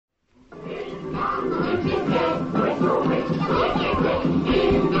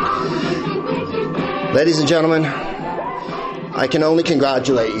Ladies and gentlemen, I can only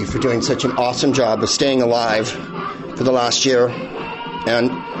congratulate you for doing such an awesome job of staying alive for the last year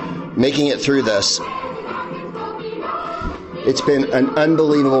and making it through this. It's been an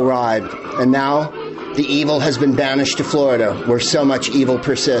unbelievable ride, and now the evil has been banished to Florida, where so much evil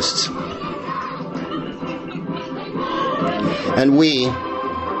persists. And we,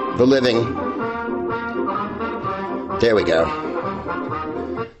 the living, there we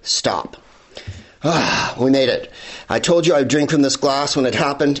go. Stop. We made it. I told you I'd drink from this glass when it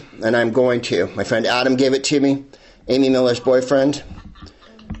happened, and I'm going to. My friend Adam gave it to me. Amy Miller's boyfriend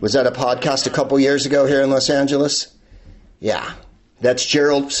was at a podcast a couple years ago here in Los Angeles. Yeah, that's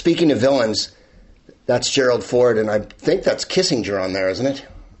Gerald. Speaking of villains, that's Gerald Ford, and I think that's Kissinger on there, isn't it?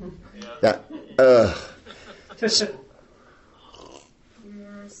 Yeah.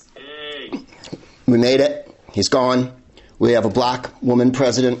 We made it. He's gone. We have a black woman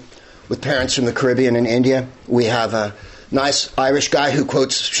president with parents from the Caribbean and India. We have a nice Irish guy who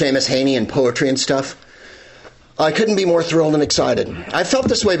quotes Seamus Heaney in poetry and stuff. I couldn't be more thrilled and excited. I felt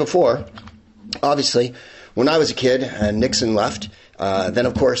this way before, obviously. When I was a kid and Nixon left, then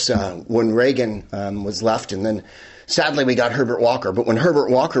of course when Reagan was left, and then sadly we got Herbert Walker. But when Herbert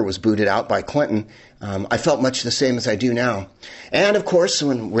Walker was booted out by Clinton, I felt much the same as I do now. And of course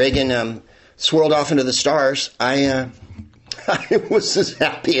when Reagan swirled off into the stars, I was as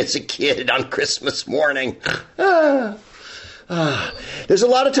happy as a kid on Christmas morning. There's a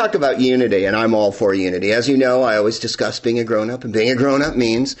lot of talk about unity, and I'm all for unity. As you know, I always discuss being a grown-up, and being a grown-up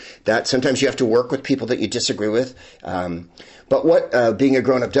means that sometimes you have to work with people that you disagree with. But what being a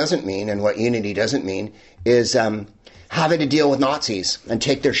grown-up doesn't mean, and what unity doesn't mean, is having to deal with Nazis and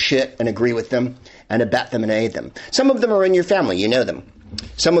take their shit and agree with them and abet them and aid them. Some of them are in your family. You know them.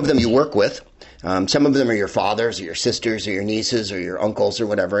 Some of them you work with. Some of them are your fathers or your sisters or your nieces or your uncles or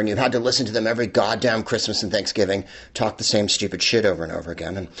whatever, and you've had to listen to them every goddamn Christmas and Thanksgiving talk the same stupid shit over and over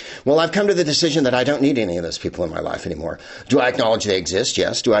again. And, well, I've come to the decision that I don't need any of those people in my life anymore. Do I acknowledge they exist?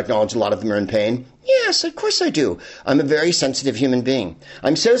 Yes. Do I acknowledge a lot of them are in pain? Yes, of course I do. I'm a very sensitive human being.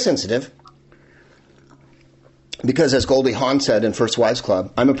 I'm so sensitive because, as Goldie Hawn said in First Wives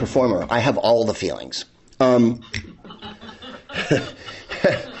Club, I'm a performer. I have all the feelings.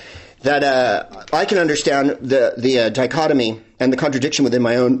 That I can understand the dichotomy and the contradiction within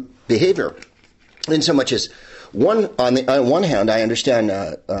my own behavior, in so much as on one hand, I understand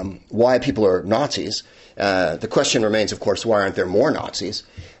why people are Nazis. The question remains, of course, why aren't there more Nazis?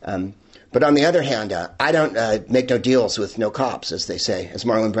 But on the other hand, I don't make no deals with no cops, as they say, as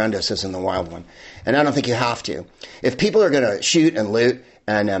Marlon Brando says in The Wild One. And I don't think you have to. If people are going to shoot and loot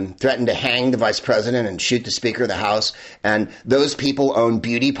and threaten to hang the vice president and shoot the Speaker of the House, and those people own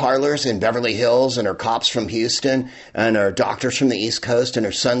beauty parlors in Beverly Hills and are cops from Houston and are doctors from the East Coast and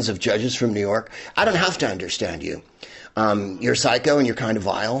are sons of judges from New York, I don't have to understand you. You're psycho and you're kind of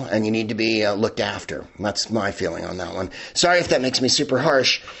vile and you need to be looked after. That's my feeling on that one. Sorry if that makes me super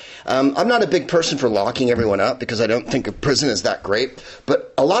harsh. I'm not a big person for locking everyone up because I don't think a prison is that great.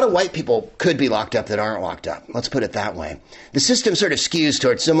 But a lot of white people could be locked up that aren't locked up. Let's put it that way. The system sort of skews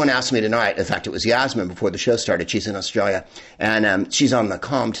towards, someone asked me tonight, in fact it was Yasmin before the show started, she's in Australia, and she's on the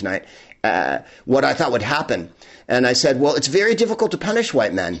comm tonight, what I thought would happen. And I said, well, it's very difficult to punish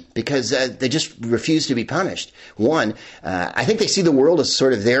white men because they just refuse to be punished. One, I think they see the world as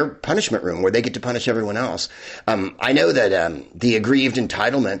sort of their punishment room where they get to punish everyone else. I know that the aggrieved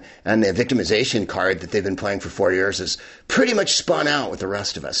entitlement and the victimization card that they've been playing for 4 years is pretty much spun out with the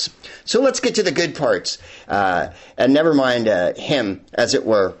rest of us. So let's get to the good parts. And never mind him, as it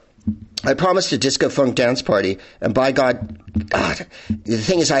were. I promised a disco funk dance party, and by God, the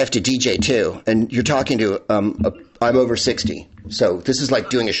thing is I have to DJ too, and you're talking to, I'm over 60, so this is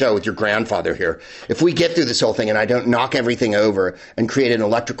like doing a show with your grandfather here. If we get through this whole thing and I don't knock everything over and create an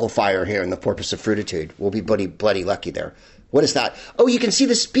electrical fire here in the Porpoise of Fruititude, we'll be bloody lucky there. What is that? Oh, you can see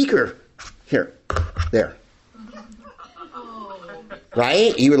the speaker. Here. There.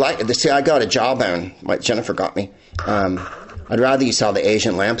 Right? You would like to see, I got a jawbone, like Jennifer got me. I'd rather you saw the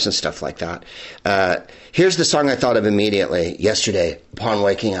Asian lamps and stuff like that. Here's the song I thought of immediately yesterday upon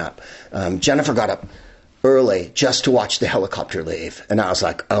waking up. Jennifer got up early just to watch the helicopter leave. And I was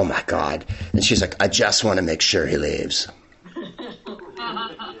like, oh my God. And she's like, I just want to make sure he leaves.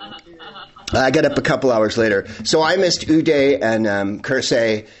 I got up a couple hours later. So I missed Uday and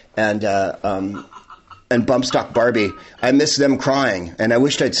Kersey and Bumpstock Barbie. I missed them crying, and I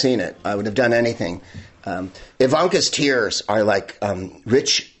wished I'd seen it. I would have done anything Ivanka's tears are like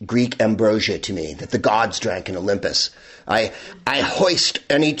rich Greek ambrosia to me that the gods drank in Olympus. I hoist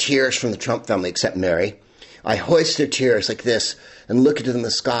any tears from the Trump family except Mary. I hoist their tears like this and look into the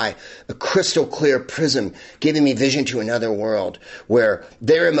sky, a crystal clear prism giving me vision to another world where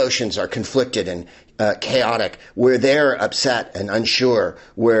their emotions are conflicted and chaotic, where they're upset and unsure,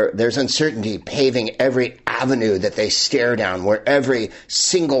 where there's uncertainty paving every avenue that they stare down, where every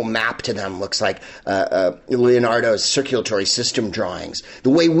single map to them looks like Leonardo's circulatory system drawings,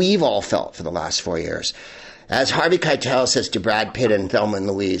 the way we've all felt for the last 4 years. As Harvey Keitel says to Brad Pitt and Thelma and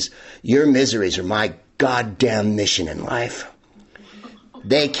Louise, your miseries are my goddamn mission in life.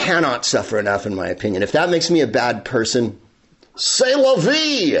 They cannot suffer enough, in my opinion. If that makes me a bad person, c'est la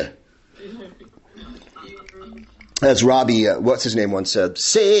vie! As Robbie, what's his name, once said,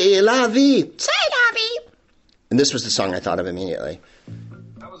 c'est la vie! C'est la vie! And this was the song I thought of immediately.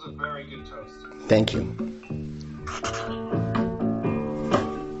 That was a very good toast. Thank you.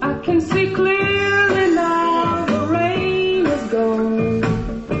 I can see clearly now the rain is gone.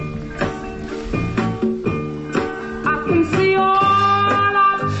 I can see all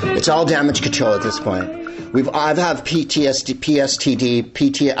It's all damage control at this point. I have PTSD,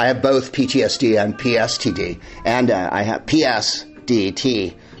 PSTD, I have both PTSD and PSTD, and I have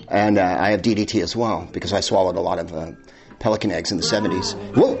PSDT, and I have DDT as well because I swallowed a lot of pelican eggs in the 70s.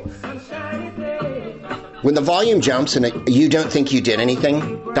 Whoa! When the volume jumps and you don't think you did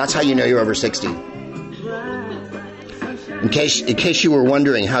anything, that's how you know you're over 60. In case you were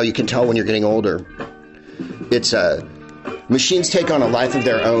wondering how you can tell when you're getting older, it's machines take on a life of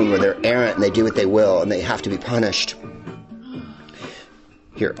their own where they're errant and they do what they will and they have to be punished.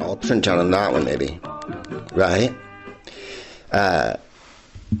 Here, I'll print down on that one maybe. Right?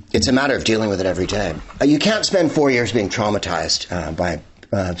 It's a matter of dealing with it every day. You can't spend 4 years being traumatized by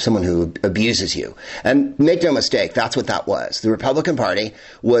someone who abuses you. And make no mistake, that's what that was. The Republican Party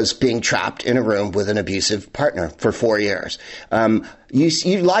was being trapped in a room with an abusive partner for 4 years.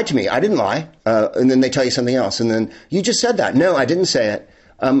 You lied to me. I didn't lie. And then they tell you something else. And then you just said that. No, I didn't say it.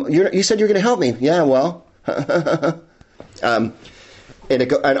 You said you were going to help me. Yeah, well. And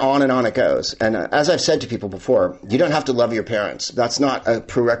on it goes. And as I've said to people before, you don't have to love your parents. That's not a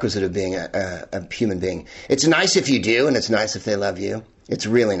prerequisite of being a human being. It's nice if you do, and it's nice if they love you. It's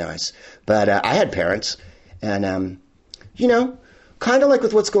really nice. But I had parents, and, kind of like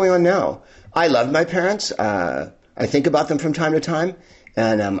with what's going on now. I love my parents. I think about them from time to time,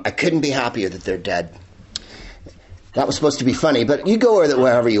 and I couldn't be happier that they're dead. That was supposed to be funny, but you go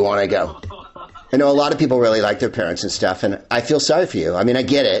wherever you want to go. I know a lot of people really like their parents and stuff, and I feel sorry for you. I mean, I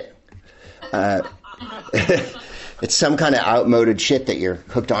get it. It's some kind of outmoded shit that you're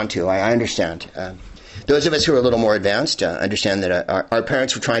hooked onto. I understand. Those of us who are a little more advanced understand that our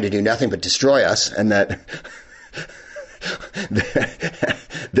parents were trying to do nothing but destroy us, and that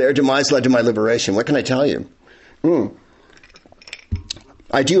their demise led to my liberation. What can I tell you?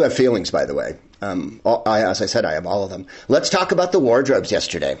 I do have feelings, by the way. As I said, I have all of them. Let's talk about the wardrobes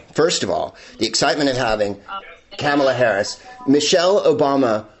yesterday. First of all, the excitement of having Kamala Harris. Michelle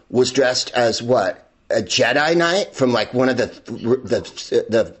Obama was dressed as what? A Jedi Knight from like one of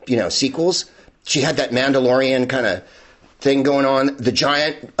the sequels. She had that Mandalorian kind of thing going on. The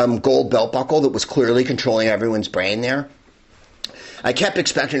giant gold belt buckle that was clearly controlling everyone's brain there. I kept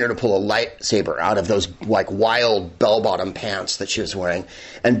expecting her to pull a lightsaber out of those like wild bell-bottom pants that she was wearing.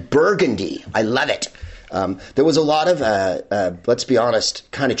 And burgundy, I love it. There was a lot of, let's be honest,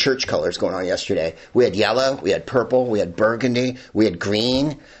 kind of church colors going on yesterday. We had yellow, we had purple, we had burgundy, we had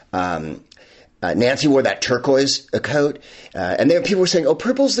green. Nancy wore that turquoise coat, and there people were saying, "Oh,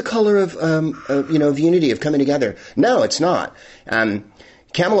 purple's the color of unity, of coming together." No, it's not.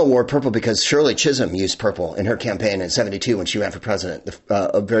 Kamala wore purple because Shirley Chisholm used purple in her campaign in '72 when she ran for president.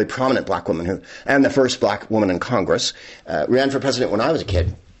 A very prominent black woman and the first black woman in Congress, ran for president when I was a kid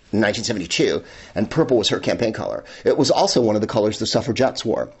in 1972, and purple was her campaign color. It was also one of the colors the suffragettes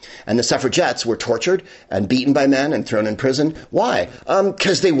wore. And the suffragettes were tortured and beaten by men and thrown in prison. Why?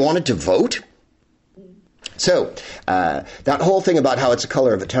 Because they wanted to vote. So, that whole thing about how it's a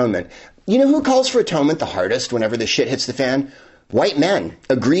color of atonement. You know who calls for atonement the hardest whenever the shit hits the fan? White men.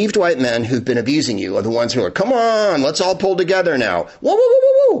 Aggrieved white men who've been abusing you are the ones who are, come on, let's all pull together now. Whoa, whoa, whoa,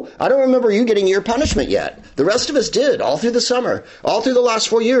 whoa, whoa. I don't remember you getting your punishment yet. The rest of us did, all through the summer. All through the last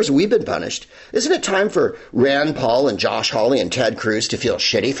 4 years, we've been punished. Isn't it time for Rand Paul and Josh Hawley and Ted Cruz to feel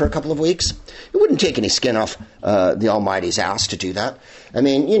shitty for a couple of weeks? It wouldn't take any skin off the Almighty's ass to do that. I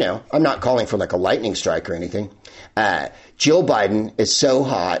mean, I'm not calling for like a lightning strike or anything. Jill Biden is so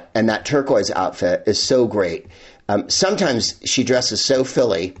hot, and that turquoise outfit is so great. Sometimes she dresses so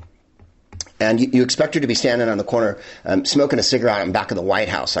Philly And you expect her to be standing on the corner smoking a cigarette in the back of the White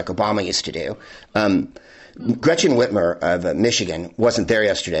House like Obama used to do. Gretchen Whitmer of Michigan wasn't there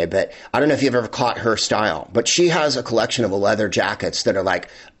yesterday, but I don't know if you've ever caught her style. But she has a collection of leather jackets that are like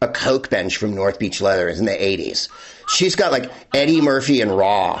a Coke bench from North Beach Leather in the 80s. She's got like Eddie Murphy and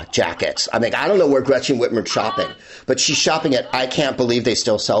Raw jackets. I mean, I don't know where Gretchen Whitmer's shopping, but she's shopping at, I can't believe they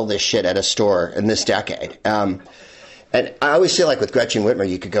still sell this shit at a store in this decade. And I always feel like with Gretchen Whitmer,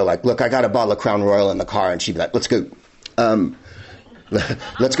 you could go like, look, I got a bottle of Crown Royal in the car, and she'd be like, let's go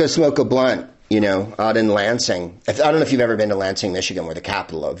smoke a blunt, out in Lansing. I don't know if you've ever been to Lansing, Michigan, where the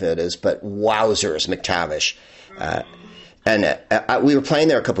capital of it is, but wowzers, McTavish. We were playing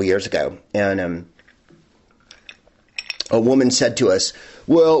there a couple years ago, and a woman said to us,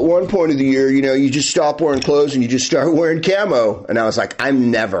 well, at one point of the year, you just stop wearing clothes and you just start wearing camo. And I was like, I'm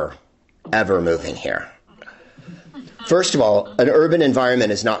never, ever moving here. First of all, an urban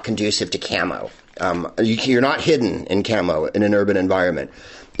environment is not conducive to camo. You're not hidden in camo in an urban environment.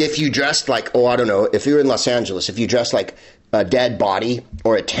 If you dressed like, I don't know, if you're in Los Angeles, if you dress like a dead body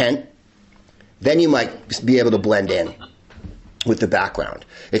or a tent, then you might be able to blend in with the background.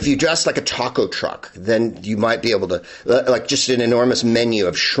 If you dress like a taco truck, then you might be able to, like just an enormous menu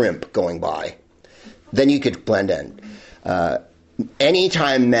of shrimp going by, then you could blend in.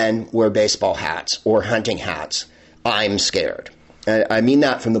 Anytime men wear baseball hats or hunting hats, I'm scared. And I mean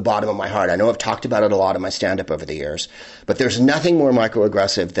that from the bottom of my heart. I know I've talked about it a lot in my stand-up over the years, but there's nothing more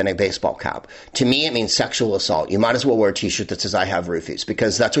microaggressive than a baseball cap. To me, it means sexual assault. You might as well wear a T-shirt that says, I have roofies,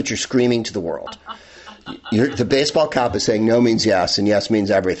 because that's what you're screaming to the world. The baseball cap is saying no means yes, and yes means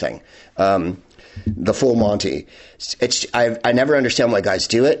everything. The full Monty. I never understand why guys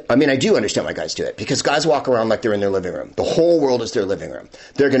do it. I mean, I do understand why guys do it, because guys walk around like they're in their living room. The whole world is their living room.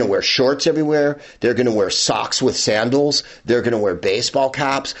 They're going to wear shorts everywhere. They're going to wear socks with sandals. They're going to wear baseball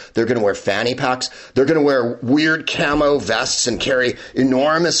caps. They're going to wear fanny packs. They're going to wear weird camo vests and carry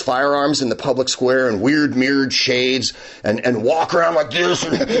enormous firearms in the public square and weird mirrored shades and walk around like this.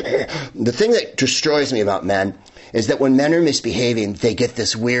 The thing that destroys me about men is that when men are misbehaving, they get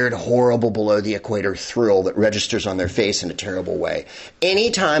this weird, horrible below-the-equator thrill that registers on their face in a terrible way.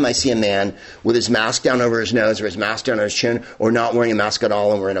 Anytime I see a man with his mask down over his nose or his mask down on his chin or not wearing a mask at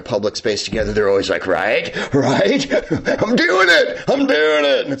all and we're in a public space together, they're always like, right? I'm doing it!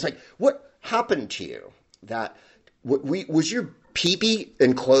 And it's like, what happened to you? Was your pee-pee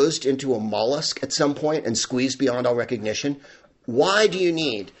enclosed into a mollusk at some point and squeezed beyond all recognition? Why do you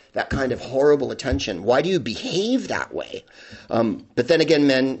need that kind of horrible attention? Why do you behave that way? But then again,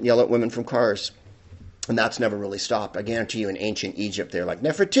 men yell at women from cars, and that's never really stopped. I guarantee you in ancient Egypt, they're like,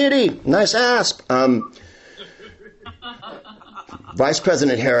 Nefertiti, nice ass. Vice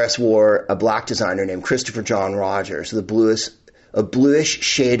President Harris wore a black designer named Christopher John Rogers, a bluish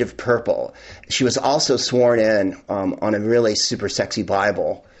shade of purple. She was also sworn in on a really super sexy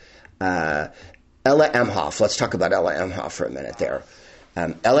Bible. Ella Emhoff. Let's talk about Ella Emhoff for a minute there.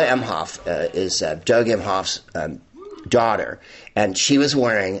 Ella Emhoff is Doug Emhoff's daughter, and she was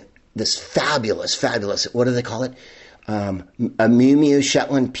wearing this fabulous, what do they call it? A Miu Miu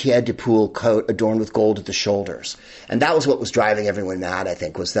Shetland Pied de Poule coat adorned with gold at the shoulders. And that was what was driving everyone mad, I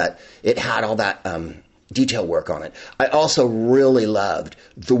think, was that it had all that detail work on it. I also really loved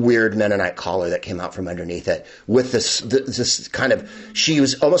the weird Mennonite collar that came out from underneath it with this kind of,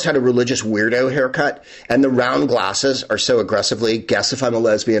 almost had a religious weirdo haircut, and the round glasses are so aggressively, guess if I'm a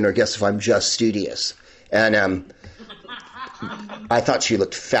lesbian or guess if I'm just studious. And I thought she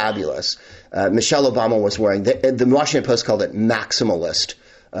looked fabulous. Michelle Obama was wearing, the Washington Post called it maximalist.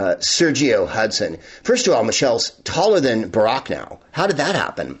 Sergio Hudson. First of all, Michelle's taller than Barack now. How did that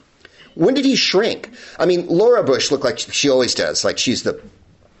happen? When did he shrink? I mean, Laura Bush looked like she always does, like she's a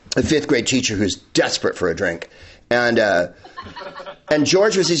fifth grade teacher who's desperate for a drink. And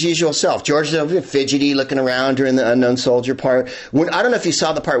George was his usual self. George was fidgety, looking around during the unknown soldier part. I don't know if you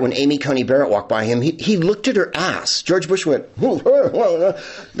saw the part when Amy Coney Barrett walked by him. He looked at her ass. George Bush went,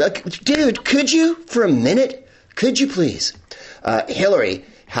 dude, could you, for a minute? Could you please? Hillary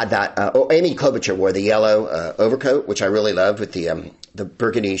had that. Amy Klobuchar wore the yellow overcoat, which I really loved, with the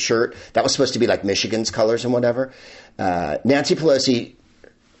burgundy shirt. That was supposed to be like Michigan's colors and whatever. Nancy Pelosi,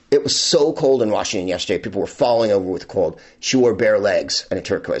 it was so cold in Washington yesterday. People were falling over with the cold. She wore bare legs and a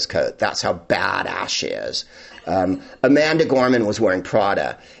turquoise coat. That's how badass she is. Amanda Gorman was wearing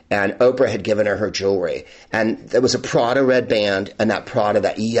Prada, and Oprah had given her jewelry. And there was a Prada red band and that Prada,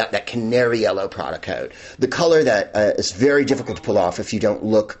 that canary yellow Prada coat. The color that is very difficult to pull off if you don't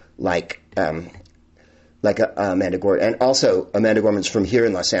look like Amanda Gorman. And also, Amanda Gorman's from here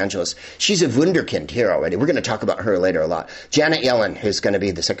in Los Angeles. She's a wunderkind here already. We're going to talk about her later a lot. Janet Yellen, who's going to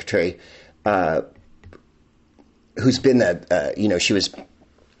be the Secretary who's been she was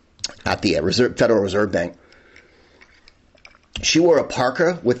at the Federal Reserve Bank. She wore a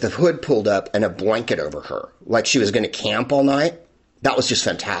parka with the hood pulled up and a blanket over her, like she was going to camp all night. That was just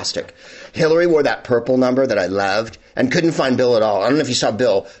fantastic. Hillary wore that purple number that I loved and couldn't find Bill at all. I don't know if you saw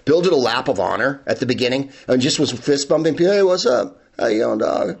Bill. Bill did a lap of honor at the beginning and just was fist bumping people. Hey, what's up? How you going,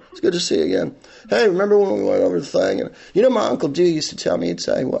 dog? It's good to see you again. Hey, remember when we went over the thing? And, my Uncle D used to tell me, he'd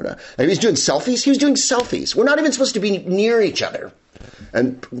say, what? And he was doing selfies. He was doing selfies. We're not even supposed to be near each other.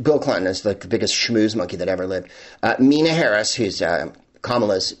 And Bill Clinton is like the biggest schmooze monkey that ever lived. Mina Harris, who's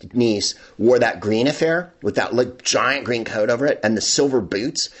Kamala's niece, wore that green affair with that giant green coat over it and the silver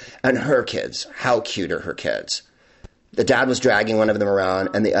boots. And her kids, how cute are her kids? The dad was dragging one of them around,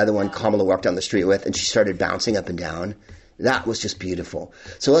 and the other one Kamala walked down the street with, and she started bouncing up and down. That was just beautiful.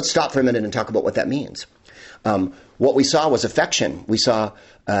 So let's stop for a minute and talk about what that means. What we saw was affection. We saw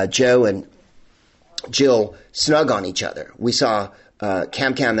Joe and Jill snug on each other. We saw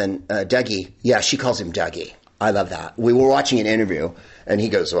Cam and Dougie. Yeah, she calls him Dougie. I love that. We were watching an interview, and he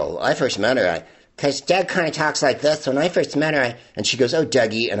goes, well, I first met her, because Doug kind of talks like this. When I first met her, and she goes, oh,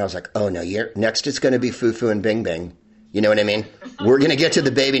 Dougie. And I was like, oh, no, next it's going to be Fufu and Bing Bing. You know what I mean? We're going to get to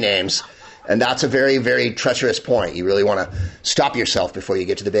the baby names. And that's a very, very treacherous point. You really want to stop yourself before you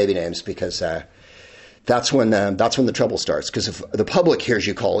get to the baby names, because that's when the trouble starts. Because if the public hears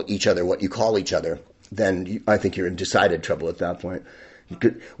you call each other what you call each other, then I think you're in decided trouble at that point.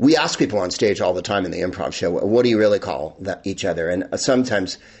 We ask people on stage all the time in the improv show, what do you really call each other? And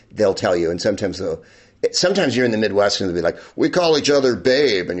sometimes they'll tell you, and sometimes you're in the Midwest and they'll be like, we call each other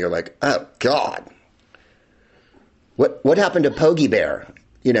babe. And you're like, oh, God. What happened to Pogie Bear?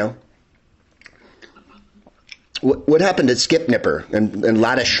 What happened to Skip Nipper and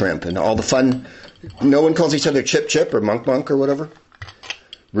Lattice Shrimp and all the fun? No one calls each other Chip Chip or Monk Monk or whatever?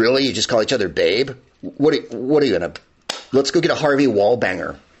 Really? You just call each other babe? What are you going to... Let's go get a Harvey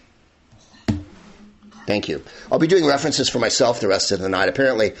Wallbanger. Thank you. I'll be doing references for myself the rest of the night.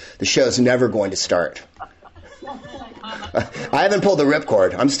 Apparently, the show's never going to start. I haven't pulled the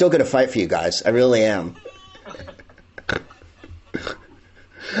ripcord. I'm still going to fight for you guys. I really am.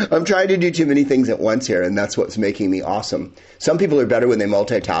 I'm trying to do too many things at once here, and that's what's making me awesome. Some people are better when they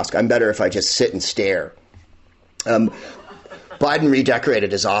multitask. I'm better if I just sit and stare. Biden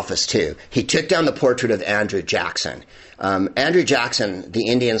redecorated his office, too. He took down the portrait of Andrew Jackson. Andrew Jackson, the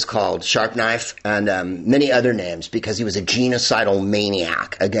Indians called Sharp Knife, and many other names, because he was a genocidal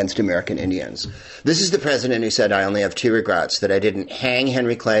maniac against American Indians. This is the president who said, I only have two regrets, that I didn't hang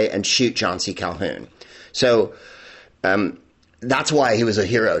Henry Clay and shoot John C. Calhoun. So... that's why he was a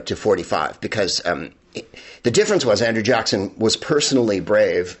hero to 45, because the difference was Andrew Jackson was personally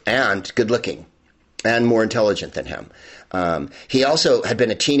brave and good-looking and more intelligent than him. He also had been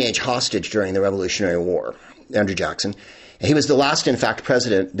a teenage hostage during the Revolutionary War, Andrew Jackson. He was the last, in fact,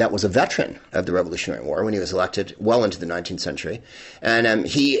 president that was a veteran of the Revolutionary War when he was elected well into the 19th century. And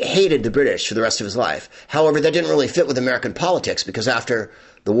he hated the British for the rest of his life. However, that didn't really fit with American politics, because after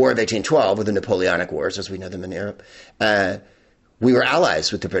the War of 1812, or the Napoleonic Wars, as we know them in Europe, we were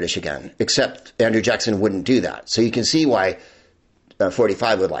allies with the British again, except Andrew Jackson wouldn't do that. So you can see why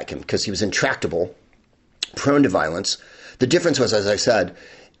 45 would like him, because he was intractable, prone to violence. The difference was, as I said,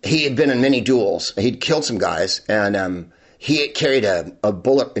 he had been in many duels. He'd killed some guys, and he carried a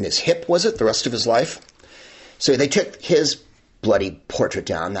bullet in his hip, was it, the rest of his life? So they took his bloody portrait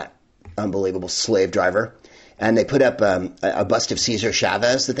down, that unbelievable slave driver, and they put up a bust of Cesar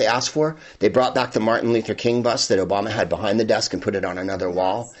Chavez that they asked for. They brought back the Martin Luther King bust that Obama had behind the desk and put it on another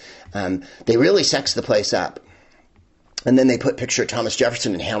wall. They really sexed the place up. And then they put picture of Thomas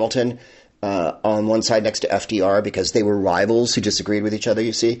Jefferson and Hamilton on one side next to FDR, because they were rivals who disagreed with each other,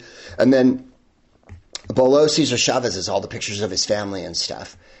 you see. And then below Cesar Chavez is all the pictures of his family and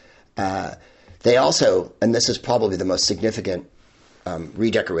stuff. They also, and this is probably the most significant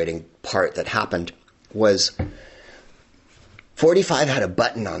redecorating part that happened, was 45 had a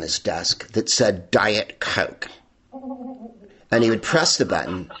button on his desk that said Diet Coke. And he would press the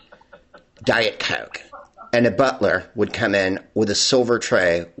button, Diet Coke. And a butler would come in with a silver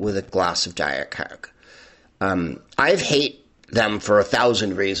tray with a glass of Diet Coke. I hate them for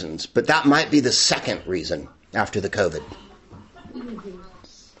 1,000 reasons, but that might be the second reason after the COVID.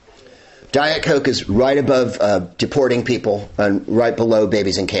 Diet Coke is right above deporting people and right below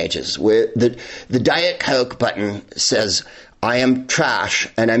babies in cages. The Diet Coke button says, I am trash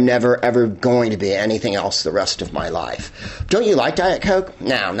and I'm never ever going to be anything else the rest of my life. Don't you like Diet Coke?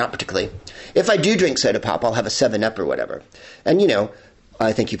 No, not particularly. If I do drink soda pop, I'll have a 7-Up or whatever. And,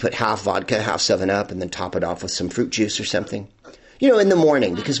 I think you put half vodka, half 7-Up, and then top it off with some fruit juice or something. in the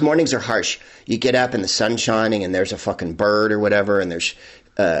morning, because mornings are harsh. You get up and the sun's shining and there's a fucking bird or whatever, and there's,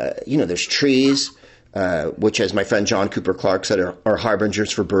 there's trees, which, as my friend John Cooper Clarke said, are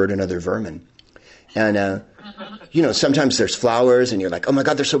harbingers for bird and other vermin. And, sometimes there's flowers and you're like, oh my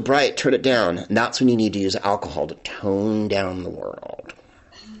God, they're so bright, turn it down. And that's when you need to use alcohol to tone down the world.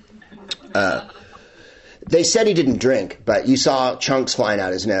 They said he didn't drink, but you saw chunks flying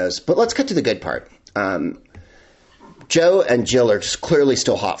out his nose. But let's get to the good part. Joe and Jill are clearly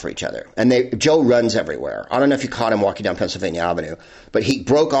still hot for each other. And Joe runs everywhere. I don't know if you caught him walking down Pennsylvania Avenue, but he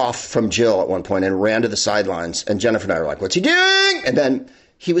broke off from Jill at one point and ran to the sidelines. And Jennifer and I were like, what's he doing? And then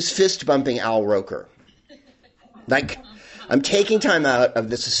he was fist bumping Al Roker. Like, I'm taking time out of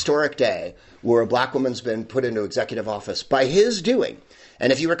this historic day where a black woman's been put into executive office by his doing.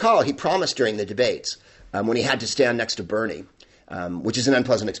 And if you recall, he promised during the debates, when he had to stand next to Bernie, which is an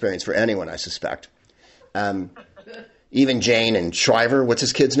unpleasant experience for anyone, I suspect. Even Jane and Shriver, what's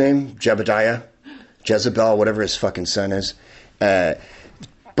his kid's name? Jebediah? Jezebel, whatever his fucking son is.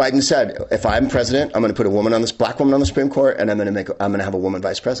 Biden said, if I'm president, I'm going to put black woman on the Supreme Court, and I'm going to have a woman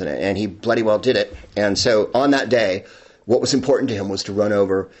vice president. And he bloody well did it. And so on that day, what was important to him was to run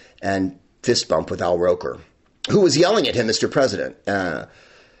over and fist bump with Al Roker, who was yelling at him, Mr. President.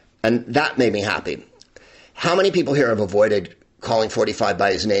 And that made me happy. How many people here have avoided calling 45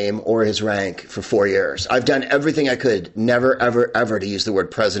 by his name or his rank for 4 years? I've done everything I could, never, ever, ever to use the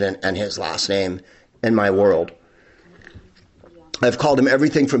word president and his last name in my world. I've called him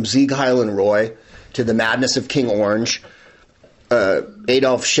everything from Sieg Heil and Roy to the madness of King Orange,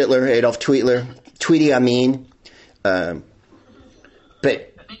 Adolf Hitler, Adolf Tweetler, Tweety Amin. But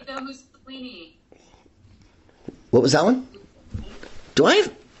what was that one?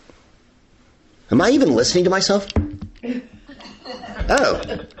 Am I even listening to myself? Oh,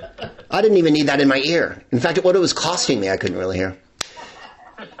 I didn't even need that in my ear. In fact, what it was costing me, I couldn't really hear.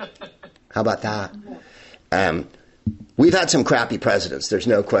 How about that? We've had some crappy presidents. There's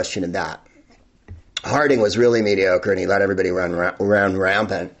no question in that. Harding was really mediocre, and he let everybody run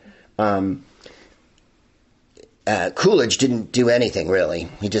rampant. Coolidge didn't do anything, really.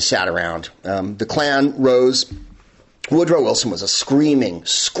 He just sat around. The Klan rose. Woodrow Wilson was a screaming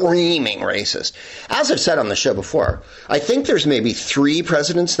racist. As I've said on the show before, I think there's maybe 3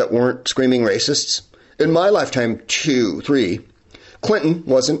 presidents that weren't screaming racists. In my lifetime, 2, 3. Clinton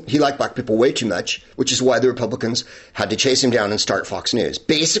wasn't. He liked black people way too much, which is why the Republicans had to chase him down and start Fox News.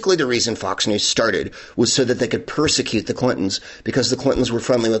 Basically, the reason Fox News started was so that they could persecute the Clintons, because the Clintons were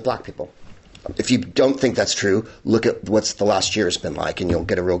friendly with black people. If you don't think that's true, look at what's the last year has been like, and you'll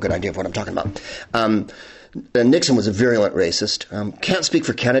get a real good idea of what I'm talking about. Nixon was a virulent racist. Can't speak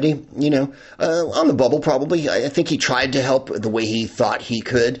for Kennedy, on the bubble probably. I think he tried to help the way he thought he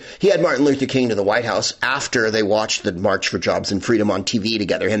could. He had Martin Luther King to the White House after they watched the March for Jobs and Freedom on TV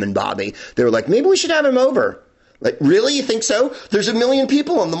together, him and Bobby. They were like, maybe we should have him over. Like, really? You think so? There's 1 million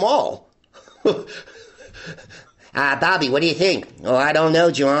people on the mall. Bobby, what do you think? Oh, I don't know,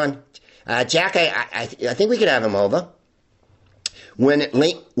 John. Jack, I think we could have him over. When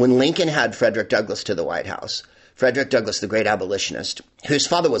Lincoln had Frederick Douglass to the White House, Frederick Douglass, the great abolitionist, whose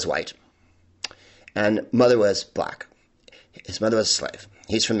father was white and mother was black. His mother was a slave.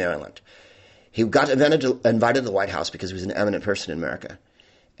 He's from Maryland. He got invited to the White House because he was an eminent person in America.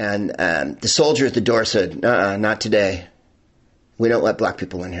 And the soldier at the door said, not today. We don't let black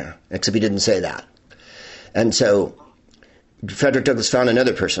people in here. Except he didn't say that. And so Frederick Douglass found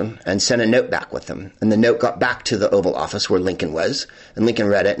another person and sent a note back with them. And the note got back to the Oval Office where Lincoln was. And Lincoln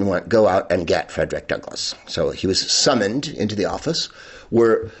read it and went, go out and get Frederick Douglass. So he was summoned into the office,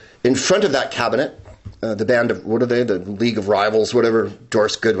 where in front of that cabinet, the band of, what are they? The League of Rivals, whatever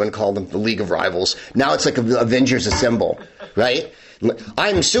Doris Goodwin called them, the League of Rivals. Now it's like Avengers Assemble, right?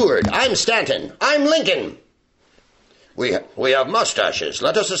 I'm Seward. I'm Stanton. I'm Lincoln. We have mustaches.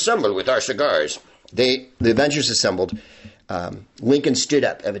 Let us assemble with our cigars. The Avengers assembled. Lincoln stood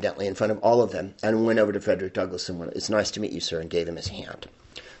up, evidently, in front of all of them and went over to Frederick Douglass and went, it's nice to meet you, sir, and gave him his hand.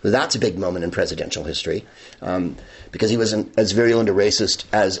 So that's a big moment in presidential history, because he was as virulent a racist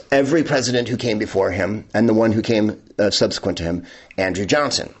as every president who came before him and the one who came subsequent to him, Andrew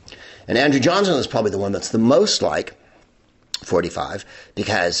Johnson. And Andrew Johnson is probably the one that's the most like 45,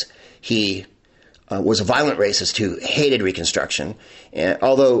 because he was a violent racist who hated Reconstruction. And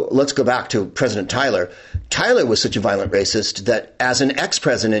although, let's go back to President Tyler. Tyler was such a violent racist that as an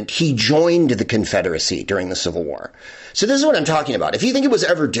ex-president, he joined the Confederacy during the Civil War. So this is what I'm talking about. If you think it was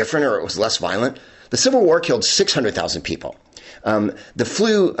ever different or it was less violent, the Civil War killed 600,000 people. The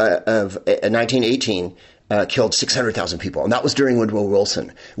flu of 1918 killed 600,000 people, and that was during Woodrow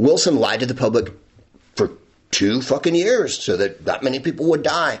Wilson. Wilson lied to the public for 2 fucking years so that many people would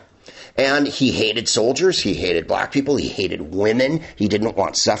die. And he hated soldiers. He hated black people. He hated women. He didn't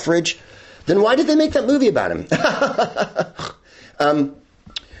want suffrage. Then why did they make that movie about him?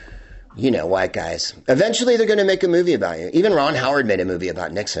 White guys. Eventually they're going to make a movie about you. Even Ron Howard made a movie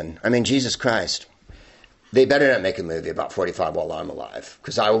about Nixon. I mean, Jesus Christ. They better not make a movie about 45 while I'm alive,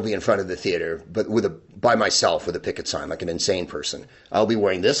 because I will be in front of the theater, but by myself with a picket sign, like an insane person. I'll be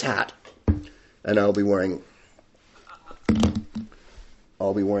wearing this hat, and I'll be wearing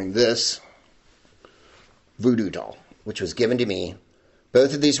this voodoo doll, which was given to me.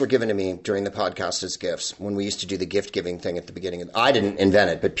 Both of these were given to me during the podcast as gifts when we used to do the gift giving thing at the beginning. I didn't invent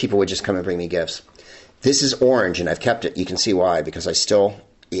it, but people would just come and bring me gifts. This is orange, and I've kept it. You can see why, because I still,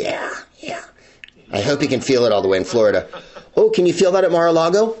 yeah. I hope you can feel it all the way in Florida. Oh, can you feel that at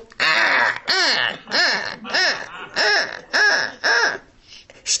Mar-a-Lago?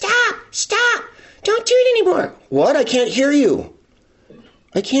 Stop. Don't do it anymore. What? I can't hear you.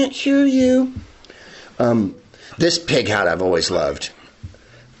 This pig hat I've always loved.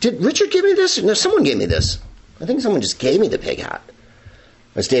 Did Richard give me this? No, someone gave me this. I think someone just gave me the pig hat.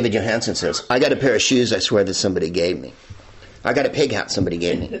 As David Johansen says, I got a pair of shoes I swear that somebody gave me. I got a pig hat somebody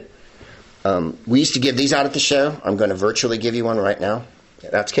gave me. We used to give these out at the show. I'm going to virtually give you one right now.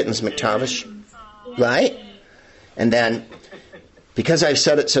 That's Kittens McTavish. Right? And then, because I've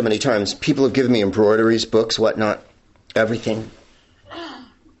said it so many times, people have given me embroideries, books, whatnot, everything.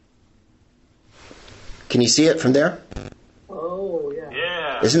 Can you see it from there? Oh,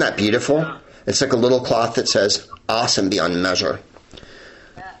 yeah. Isn't that beautiful? It's like a little cloth that says, awesome beyond measure.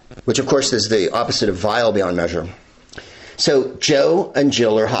 Which, of course, is the opposite of vile beyond measure. So Joe and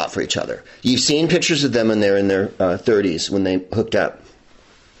Jill are hot for each other. You've seen pictures of them when they're in their 30s, when they hooked up.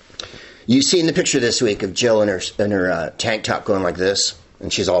 You've seen the picture this week of Jill in her tank top going like this,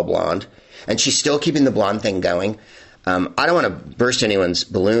 and she's all blonde. And she's still keeping the blonde thing going. I don't want to burst anyone's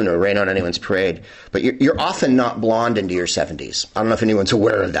balloon or rain on anyone's parade, but you're often not blonde into your 70s. I don't know if anyone's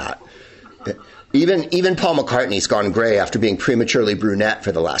aware of that. Even Paul McCartney's gone gray after being prematurely brunette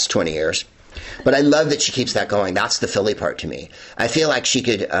for the last 20 years. But I love that she keeps that going. That's the Philly part to me. I feel like she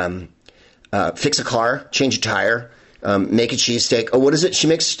could fix a car, change a tire, make a cheesesteak. Oh, what is it? She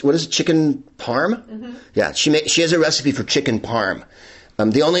makes, what is it, chicken parm? Mm-hmm. Yeah, she has a recipe for chicken parm.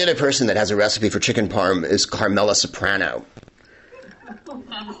 The only other person that has a recipe for chicken parm is Carmela Soprano.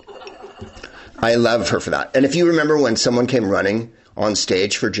 I love her for that. And if you remember when someone came running on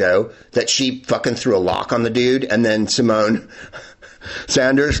stage for Joe, that she fucking threw a lock on the dude, and then Simone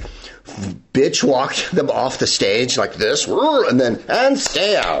Sanders bitch walked them off the stage like this, and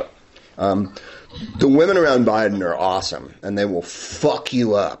stay out. The women around Biden are awesome, and they will fuck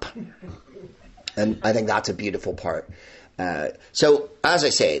you up. And I think that's a beautiful part. So, as I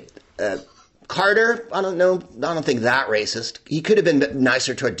say, Carter, I don't think that racist. He could have been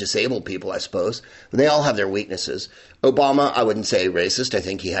nicer toward disabled people, I suppose. But they all have their weaknesses. Obama, I wouldn't say racist. I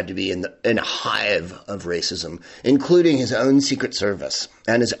think he had to be in a hive of racism, including his own Secret Service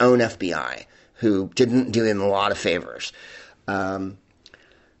and his own FBI, who didn't do him a lot of favors. And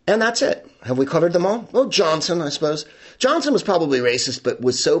that's it. Have we covered them all? Well, Johnson, I suppose. Johnson was probably racist, but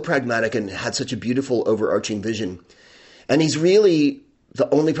was so pragmatic and had such a beautiful overarching vision. And he's really the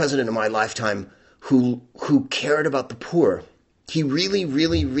only president in my lifetime who cared about the poor. He really,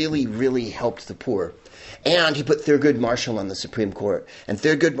 really, really, really helped the poor. And he put Thurgood Marshall on the Supreme Court. And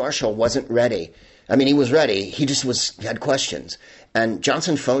Thurgood Marshall wasn't ready. I mean, he was ready. He just had questions. And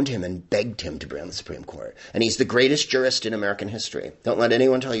Johnson phoned him and begged him to be on the Supreme Court. And he's the greatest jurist in American history. Don't let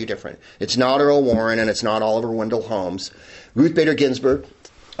anyone tell you different. It's not Earl Warren and it's not Oliver Wendell Holmes. Ruth Bader Ginsburg,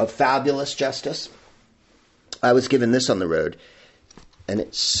 a fabulous justice. I was given this on the road. And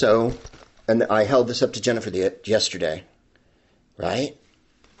it's so, and I held this up to Jennifer yesterday, right?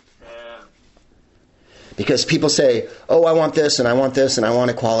 Yeah. Because people say, oh, I want this, and I want this, and I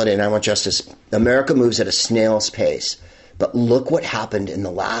want equality, and I want justice. America moves at a snail's pace. But look what happened in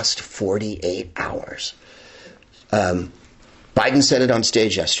the last 48 hours. Biden said it on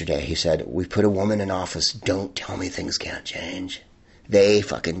stage yesterday. He said, we put a woman in office. Don't tell me things can't change. They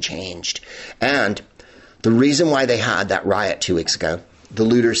fucking changed. And the reason why they had that riot 2 weeks ago, the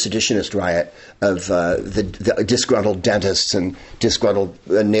looter seditionist riot of the disgruntled dentists and disgruntled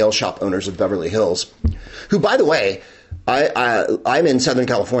nail shop owners of Beverly Hills, who, by the way, I'm in Southern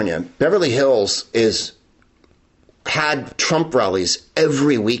California. Beverly Hills had Trump rallies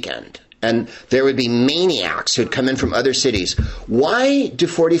every weekend. And there would be maniacs who'd come in from other cities. Why do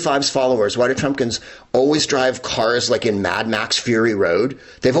 45's followers, why do Trumpkins always drive cars like in Mad Max Fury Road?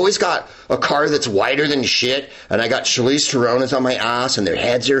 They've always got a car that's whiter than shit, and I got Charlize Theron's on my ass, and their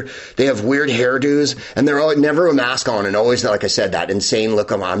heads they have weird hairdos, and they're all, never a mask on, and always, like I said, that insane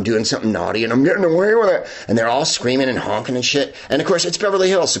look of, I'm doing something naughty, and I'm getting away with it. And they're all screaming and honking and shit. And of course, it's Beverly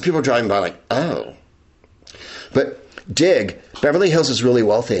Hills, so people are driving by like, oh. But Beverly Hills is really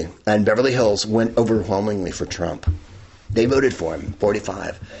wealthy, and Beverly Hills went overwhelmingly for Trump. They voted for him,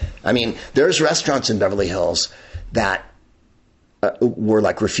 45. I mean, there's restaurants in Beverly Hills that were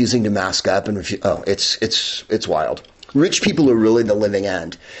like refusing to mask up and it's wild. Rich people are really the living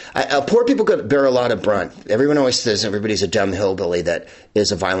end. Poor people bear a lot of brunt. Everyone always says everybody's a dumb hillbilly that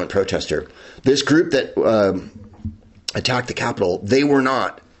is a violent protester. This group that attacked the Capitol, they were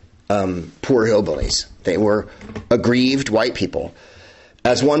not poor hillbillies. They were aggrieved white people.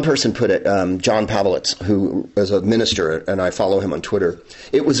 As one person put it, John Pavlitz, who is a minister, and I follow him on Twitter,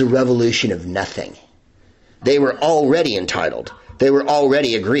 it was a revolution of nothing. They were already entitled. They were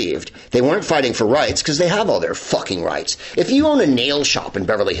already aggrieved. They weren't fighting for rights because they have all their fucking rights. If you own a nail shop in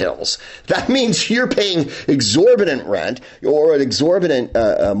Beverly Hills, that means you're paying exorbitant rent or an exorbitant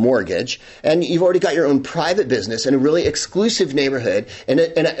mortgage, and you've already got your own private business in a really exclusive neighborhood in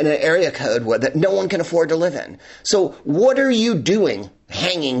an area code that no one can afford to live in. So what are you doing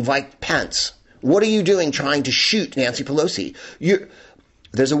hanging Mike Pence? What are you doing trying to shoot Nancy Pelosi?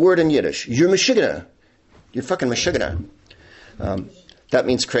 There's a word in Yiddish. You're Michigana. You're fucking Michigana. That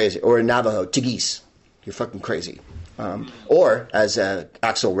means crazy. Or in Navajo, tigis. You're fucking crazy. Or, as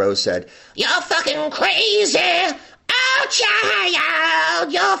Axl Rose said, you're fucking crazy. Oh,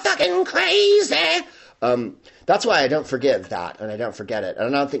 child, you're fucking crazy. That's why I don't forgive that, and I don't forget it.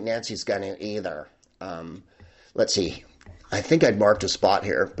 And I don't think Nancy's going to either. Let's see. I think I'd marked a spot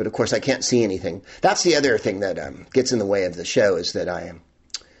here, but of course I can't see anything. That's the other thing that gets in the way of the show, is that I am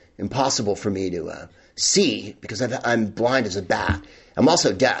impossible for me to see because I'm blind as a bat. I'm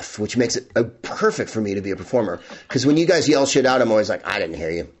also deaf, which makes it perfect for me to be a performer. Because when you guys yell shit out, I'm always like, I didn't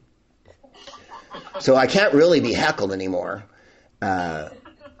hear you. So I can't really be heckled anymore. And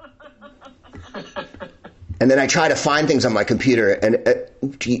then I try to find things on my computer, and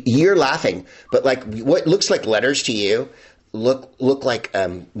you're laughing, but like what looks like letters to you look like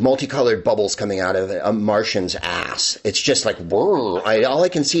multicolored bubbles coming out of a Martian's ass. It's just like, whoa. All I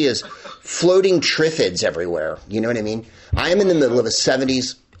can see is floating triffids everywhere. You know what I mean? I am in the middle of a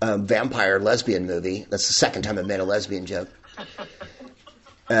 70s vampire lesbian movie. That's the second time I've made a lesbian joke.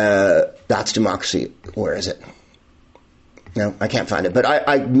 That's Democracy. Where is it? No, I can't find it. But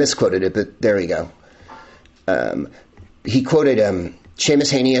I misquoted it, but there you go. He quoted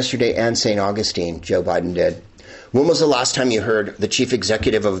Seamus Haney yesterday and St. Augustine, Joe Biden did. When was the last time you heard the chief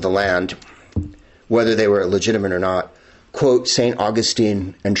executive of the land, whether they were legitimate or not, quote St.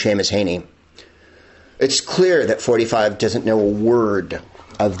 Augustine and Seamus Haney? It's clear that 45 doesn't know a word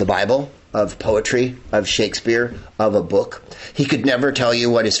of the Bible, of poetry, of Shakespeare, of a book. He could never tell you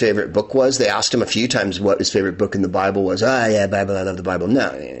what his favorite book was. They asked him a few times what his favorite book in the Bible was. Yeah, Bible, I love the Bible.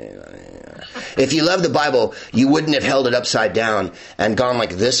 No. If you love the Bible, you wouldn't have held it upside down and gone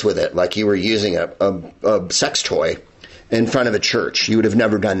like this with it, like you were using a sex toy in front of a church. You would have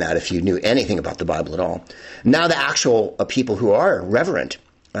never done that if you knew anything about the Bible at all. Now the actual people who are reverent,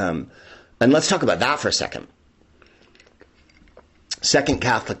 and let's talk about that for a second. Second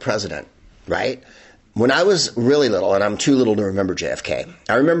Catholic president, right? When I was really little, and I'm too little to remember JFK,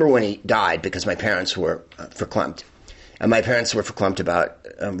 I remember when he died because my parents were verklempt. And my parents were verklempt about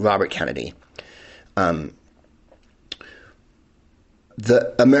Robert Kennedy.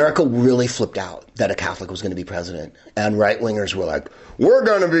 America really flipped out that a Catholic was going to be president. And right-wingers were like, we're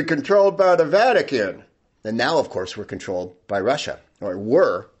going to be controlled by the Vatican. And now, of course, we're controlled by Russia. Or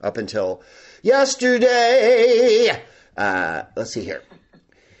were up until yesterday. Let's see here.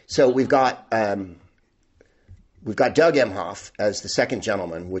 So we've got Doug Emhoff as the second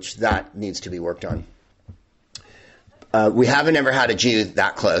gentleman, which that needs to be worked on. We haven't ever had a Jew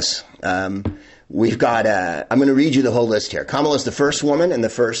that close. We've got, I'm going to read you the whole list here. Kamala's the first woman and the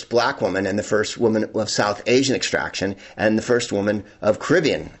first black woman and the first woman of South Asian extraction and the first woman of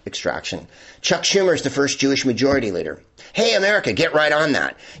Caribbean extraction. Chuck Schumer's the first Jewish majority leader. Hey, America, get right on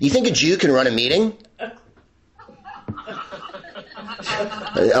that. You think a Jew can run a meeting?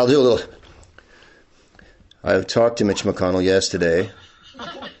 I'll do a little. I talked to Mitch McConnell yesterday.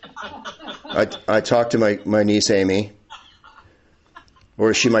 I talked to my niece Amy. Or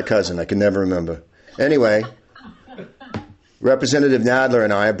is she my cousin? I can never remember. Anyway, Representative Nadler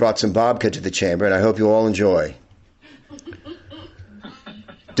and I have brought some babka to the chamber, and I hope you all enjoy.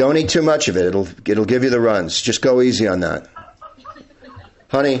 Don't eat too much of it. It'll give you the runs. Just go easy on that.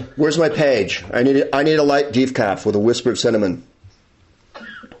 Honey, where's my page? I need a light decaf with a whisper of cinnamon.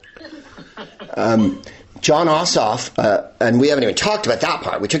 John Ossoff, and we haven't even talked about that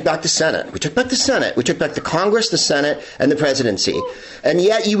part. We took back the Senate. We took back the Congress, the Senate, and the presidency. And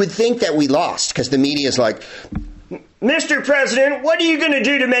yet you would think that we lost because the media is like, Mr. President, what are you going to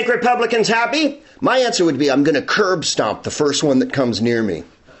do to make Republicans happy? My answer would be, I'm going to curb stomp the first one that comes near me.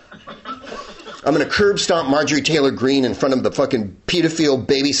 I'm going to curb stomp Marjorie Taylor Greene in front of the fucking pedophile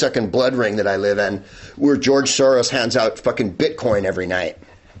baby-sucking blood ring that I live in, where George Soros hands out fucking Bitcoin every night.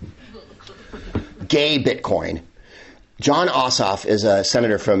 Gay Bitcoin. John Ossoff is a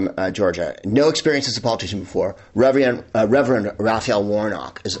senator from Georgia. No experience as a politician before. Reverend Raphael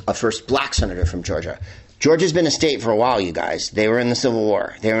Warnock is a first black senator from Georgia. Georgia's been a state for a while, you guys. They were in the Civil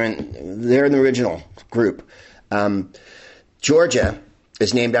War. They're in the original group. Georgia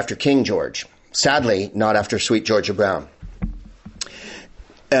is named after King George. Sadly, not after sweet Georgia Brown.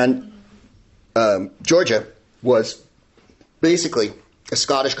 And Georgia was basically a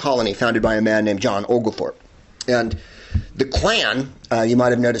Scottish colony founded by a man named John Oglethorpe. And the clan, you might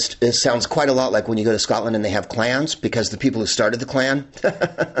have noticed, it sounds quite a lot like when you go to Scotland and they have clans, because the people who started the clan,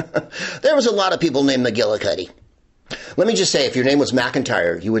 there was a lot of people named McGillicuddy. Let me just say, if your name was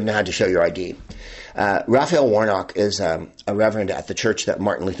McIntyre, you wouldn't have had to show your ID. Raphael Warnock is a reverend at the church that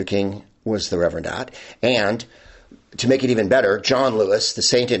Martin Luther King was the reverend at. And to make it even better, John Lewis, the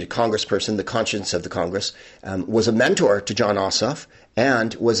sainted congressperson, the conscience of the Congress, was a mentor to John Ossoff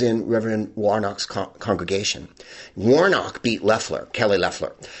and was in Reverend Warnock's congregation. Warnock beat Kelly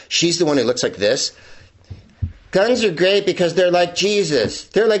Loeffler. She's the one who looks like this. Guns are great because they're like Jesus.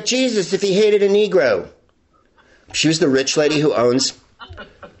 They're like Jesus if he hated a Negro. She was the rich lady who owns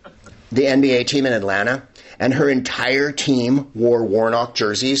the NBA team in Atlanta, and her entire team wore Warnock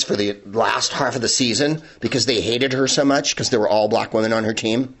jerseys for the last half of the season because they hated her so much because there were all black women on her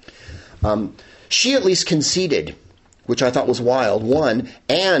team. She at least conceded, which I thought was wild, won,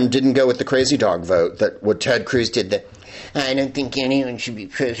 and didn't go with the crazy dog vote that what Ted Cruz did, I don't think anyone should be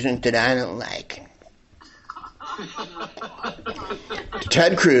president that I don't like.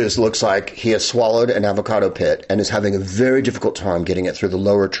 Ted Cruz looks like he has swallowed an avocado pit and is having a very difficult time getting it through the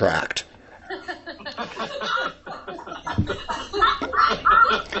lower tract.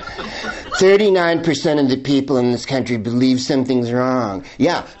 39% of the people in this country believe something's wrong.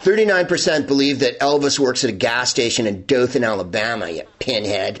 Yeah, 39% believe that Elvis works at a gas station in Dothan, Alabama, you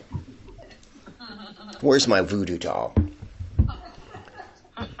pinhead. Where's my voodoo doll?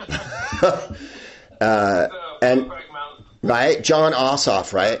 And right, John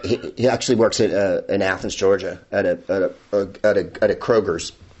Ossoff, right? He actually works at in Athens, Georgia, at a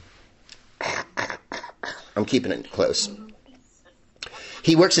Kroger's. I'm keeping it close.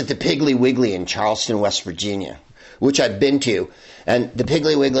 He works at the Piggly Wiggly in Charleston, West Virginia, which I've been to. And the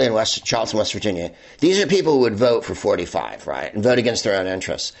Piggly Wiggly in Charleston, West Virginia, these are people who would vote for 45, right, and vote against their own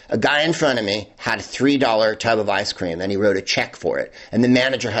interests. A guy in front of me had a $3 tub of ice cream, and he wrote a check for it, and the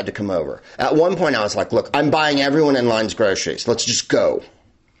manager had to come over. At one point, I was like, look, I'm buying everyone in line's groceries. Let's just go.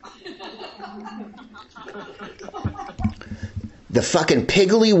 The fucking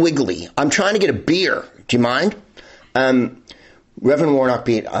Piggly Wiggly. I'm trying to get a beer. Do you mind? Reverend Warnock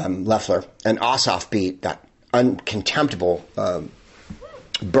beat Loeffler, and Ossoff beat that uncontemptible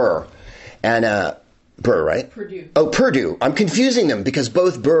Burr. And Burr, right? Purdue. Oh, Purdue. I'm confusing them because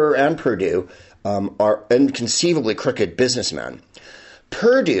both Burr and Purdue are inconceivably crooked businessmen.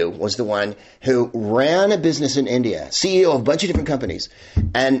 Purdue was the one who ran a business in India, CEO of a bunch of different companies,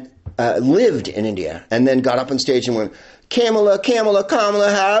 and lived in India, and then got up on stage and went, Kamala,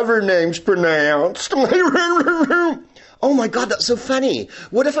 however her name's pronounced. Oh my God, that's so funny.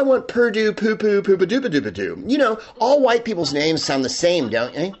 What if I want Purdue, poo-poo, poopa-doopa-doopa-doo? You know, all white people's names sound the same,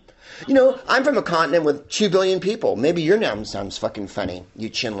 don't they? You know, I'm from a continent with 2 billion people. Maybe your name sounds fucking funny,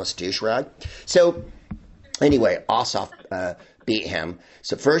 you chinless douche rag. So, anyway, Ossoff beat him.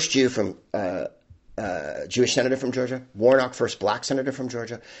 So, first Jew from, Jewish senator from Georgia. Warnock, first black senator from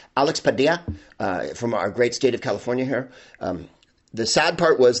Georgia. Alex Padilla from our great state of California here. The sad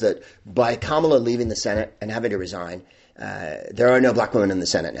part was that by Kamala leaving the Senate and having to resign, there are no black women in the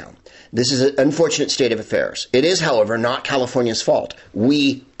Senate now. This is an unfortunate state of affairs. It is, however, not California's fault.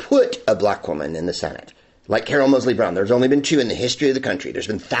 We put a black woman in the Senate. Like Carol Moseley Brown. There's only been 2 in the history of the country. There's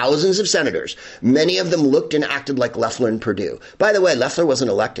been thousands of senators. Many of them looked and acted like Loeffler and Purdue. By the way, Loeffler wasn't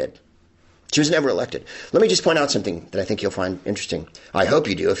elected. She was never elected. Let me just point out something that I think you'll find interesting. I hope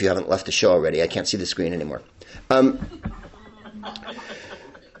you do if you haven't left the show already. I can't see the screen anymore.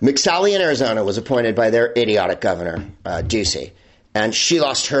 McSally in Arizona was appointed by their idiotic governor, Ducey. And she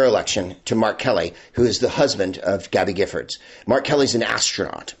lost her election to Mark Kelly, who is the husband of Gabby Giffords. Mark Kelly's an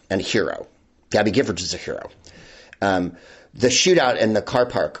astronaut and a hero. Gabby Giffords is a hero. The shootout in the car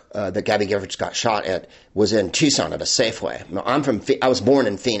park that Gabby Giffords got shot at was in Tucson at a Safeway. Now, I was born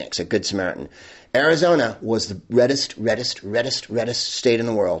in Phoenix at Good Samaritan. Arizona was the reddest state in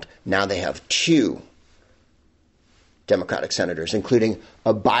the world. Now they have 2 Democratic senators, including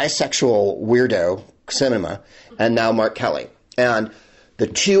a bisexual weirdo, Sinema, and now Mark Kelly. And the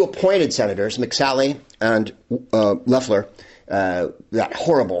 2 appointed senators, McSally and Loeffler, that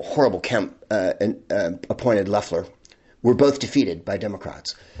horrible Kemp appointed Loeffler, were both defeated by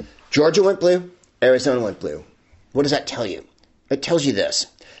Democrats. Georgia went blue, Arizona went blue. What does that tell you? It tells you this,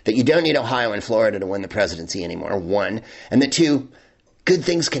 that you don't need Ohio and Florida to win the presidency anymore, 1. And that 2, good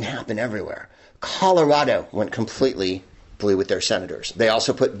things can happen everywhere. Colorado went completely blue with their senators. They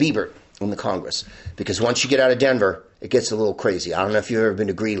also put Biebert in the Congress, because once you get out of Denver, it gets a little crazy. I don't know if you've ever been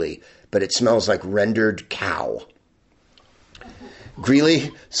to Greeley, but it smells like rendered cow.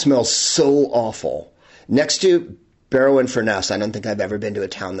 Greeley smells so awful. Next to Barrow-in-Furness, I don't think I've ever been to a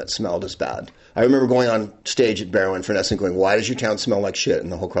town that smelled as bad. I remember going on stage at Barrow-in-Furness and going, "Why does your town smell like shit?"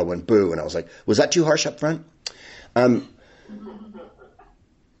 And the whole crowd went, "Boo." And I was like, was that too harsh up front?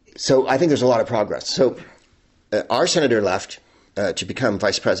 So I think there's a lot of progress. So our senator left to become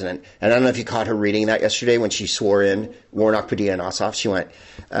vice president. And I don't know if you caught her reading that yesterday when she swore in Warnock, Padilla, and Ossoff. She went,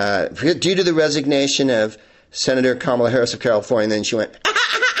 due to the resignation of Senator Kamala Harris of California, and then she went,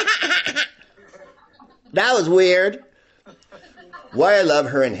 that was weird. Why I love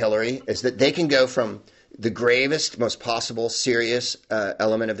her and Hillary is that they can go from the gravest, most possible, serious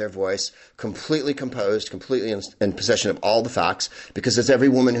element of their voice, completely composed, completely in possession of all the facts, because as every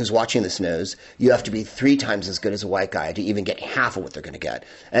woman who's watching this knows, you have to be 3 times as good as a white guy to even get half of what they're going to get.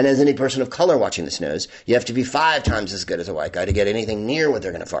 And as any person of color watching this knows, you have to be 5 times as good as a white guy to get anything near what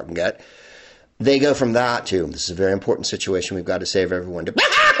they're going to fucking get. They go from that to, this is a very important situation, we've got to save everyone, to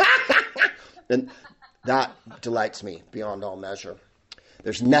and that delights me beyond all measure.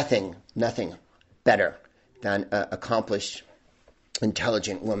 There's nothing better than an accomplished,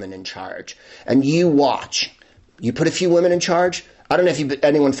 intelligent woman in charge. And you watch. You put a few women in charge. I don't know if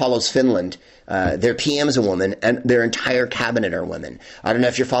anyone follows Finland. Their PM is a woman, and their entire cabinet are women. I don't know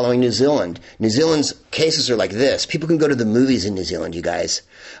if you're following New Zealand. New Zealand's cases are like this. People can go to the movies in New Zealand, you guys.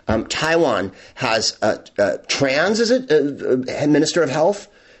 Taiwan has trans, is it? A Minister of Health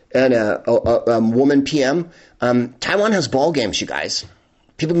and a woman PM. Taiwan has ball games, you guys.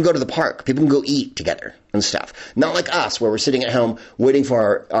 People can go to the park. People can go eat together and stuff. Not like us, where we're sitting at home waiting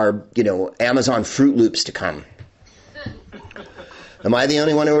for our Amazon Fruit Loops to come. Am I the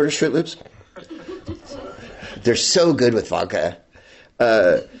only one who orders Fruit Loops? They're so good with vodka.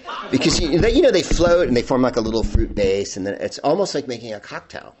 Because, they float and they form like a little fruit base, and then it's almost like making a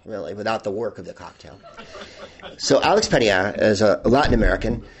cocktail, really, without the work of the cocktail. So Alex Padilla is a Latin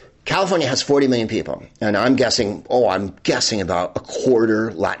American. California has 40 million people, and I'm guessing about a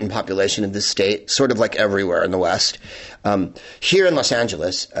quarter Latin population of this state, sort of like everywhere in the West. Here in Los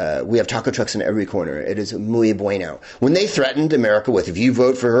Angeles, we have taco trucks in every corner. It is muy bueno. When they threatened America with, if you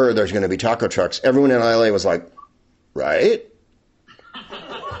vote for her, there's going to be taco trucks, everyone in LA was like, right?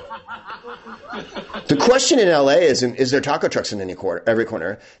 The question in LA isn't, is there taco trucks in every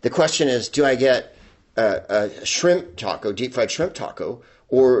corner? The question is, do I get a shrimp taco, deep fried shrimp taco,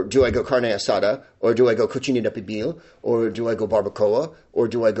 or do I go carne asada, or do I go cochinita pibil, or do I go barbacoa, or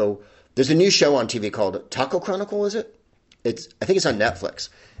do I go... There's a new show on TV called Taco Chronicle, is it? I think it's on Netflix.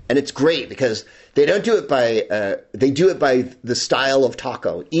 And it's great because they don't do it by... they do it by the style of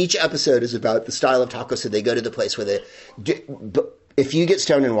taco. Each episode is about the style of taco, so they go to the place where if you get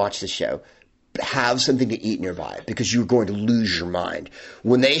stoned and watch this show, have something to eat nearby because you're going to lose your mind.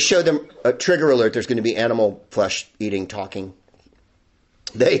 When they show them a trigger alert, there's going to be animal flesh eating, talking.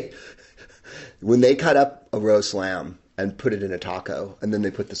 When they cut up a roast lamb and put it in a taco, and then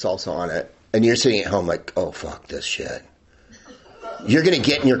they put the salsa on it, and you're sitting at home like, oh, fuck this shit. You're going to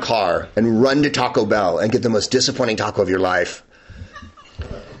get in your car and run to Taco Bell and get the most disappointing taco of your life.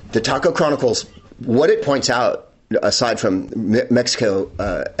 The Taco Chronicles, what it points out, aside from Mexico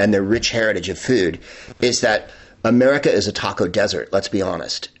and their rich heritage of food, is that America is a taco desert, let's be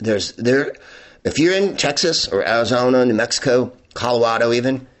honest. If you're in Texas or Arizona, New Mexico, Colorado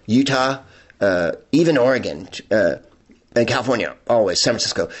even, Utah, even Oregon, and California, always, San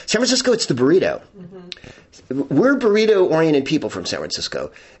Francisco. San Francisco, it's the burrito. Mm-hmm. We're burrito-oriented people from San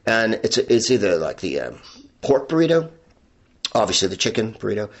Francisco, and it's either like the pork burrito, obviously the chicken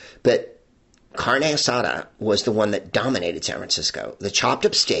burrito, but carne asada was the one that dominated San Francisco. The chopped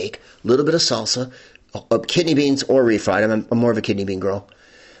up steak, a little bit of salsa, kidney beans or refried. I'm more of a kidney bean girl.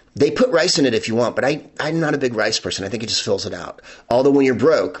 They put rice in it if you want, but I'm not a big rice person. I think it just fills it out. Although when you're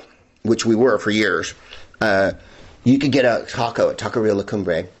broke, which we were for years, you could get a taco at Taqueria La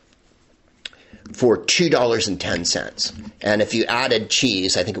Cumbre for $2.10. And if you added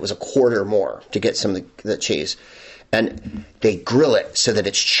cheese, I think it was a quarter more to get some of the cheese. And they grill it so that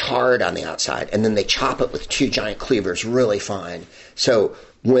it's charred on the outside. And then they chop it with 2 giant cleavers really fine. So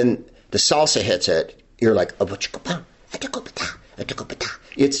when the salsa hits it, you're like,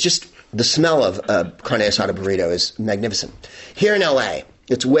 it's just, the smell of a carne asada burrito is magnificent. Here in LA,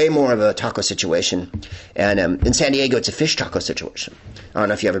 it's way more of a taco situation. And in San Diego, it's a fish taco situation. I don't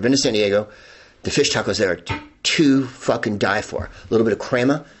know if you've ever been to San Diego. The fish tacos there are to fucking die for. A little bit of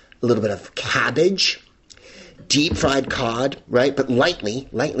crema, a little bit of cabbage, deep fried cod, right? But lightly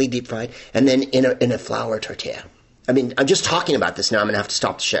deep fried, and then in a flour tortilla. I mean, I'm just talking about this now. I'm going to have to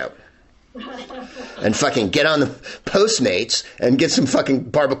stop the show and fucking get on the Postmates and get some fucking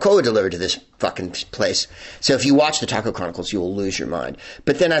barbacoa delivered to this fucking place. So if you watch the Taco Chronicles, you will lose your mind.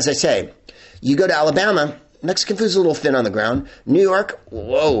 But then, as I say, you go to Alabama, Mexican food's a little thin on the ground. New York,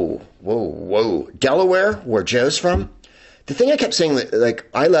 whoa. Delaware, where Joe's from. The thing I kept saying, like,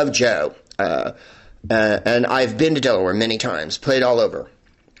 I love Joe, and I've been to Delaware many times, played all over.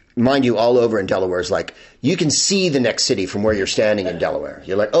 Mind you, all over in Delaware is like, you can see the next city from where you're standing in Delaware.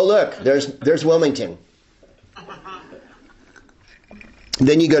 You're like, oh, look, there's Wilmington.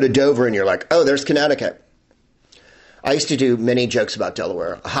 Then you go to Dover and you're like, oh, there's Connecticut. I used to do many jokes about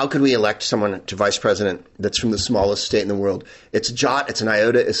Delaware. How could we elect someone to vice president that's from the smallest state in the world? It's a jot, it's an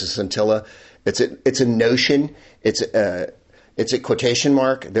iota, it's a scintilla, it's a notion, it's a quotation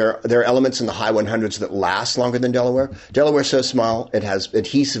mark. There are elements in the high 100s that last longer than Delaware. Delaware's so small, it has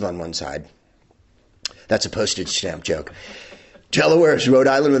adhesive on one side. That's a postage stamp joke. Delaware is Rhode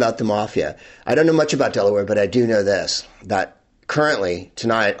Island without the mafia. I don't know much about Delaware, but I do know this, that currently,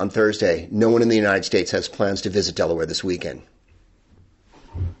 tonight, on Thursday, no one in the United States has plans to visit Delaware this weekend.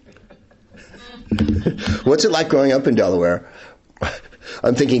 What's it like growing up in Delaware?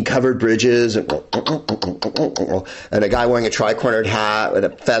 I'm thinking covered bridges and a guy wearing a tri-cornered hat with a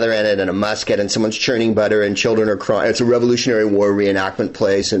feather in it and a musket, and someone's churning butter and children are crying. It's a Revolutionary War reenactment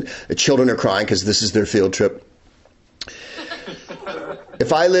place, and the children are crying because this is their field trip.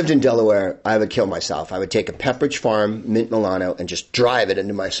 If I lived in Delaware, I would kill myself. I would take a Pepperidge Farm Mint Milano and just drive it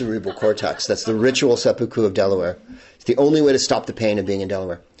into my cerebral cortex. That's the ritual seppuku of Delaware. It's the only way to stop the pain of being in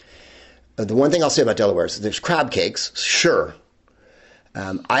Delaware. The one thing I'll say about Delaware is there's crab cakes, sure.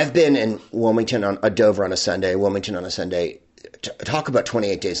 I've been in Wilmington Dover on a Sunday, Wilmington on a Sunday. Talk about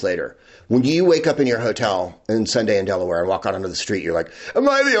 28 days later. When you wake up in your hotel on Sunday in Delaware and walk out onto the street, you're like, am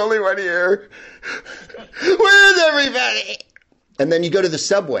I the only one here? Where's everybody? And then you go to the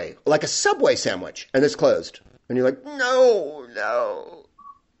Subway, like a Subway sandwich, and it's closed. And you're like, no.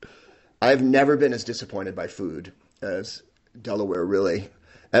 I've never been as disappointed by food as Delaware, really.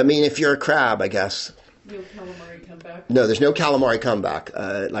 I mean, if you're a crab, I guess. No calamari comeback? No, there's no calamari comeback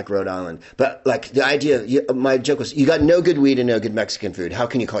like Rhode Island. But like the idea, my joke was, you got no good weed and no good Mexican food. How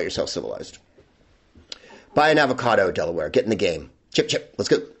can you call yourself civilized? Buy an avocado, Delaware. Get in the game. Chip, let's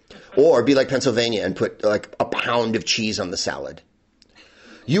go. Or be like Pennsylvania and put like a pound of cheese on the salad.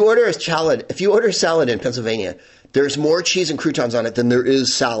 You order a salad. If you order a salad in Pennsylvania, there's more cheese and croutons on it than there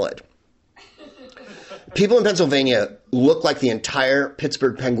is salad. People in Pennsylvania look like the entire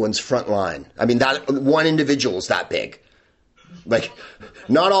Pittsburgh Penguins front line. I mean, that one individual is that big. Like,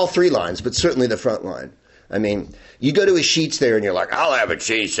 not all 3 lines, but certainly the front line. I mean, you go to a Sheetz there and you're like, I'll have a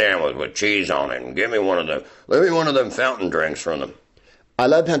cheese sandwich with cheese on it and let me one of them fountain drinks from them. I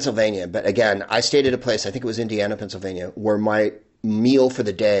love Pennsylvania, but again, I stayed at a place, I think it was Indiana, Pennsylvania, where my meal for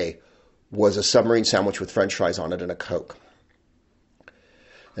the day was a submarine sandwich with French fries on it and a Coke.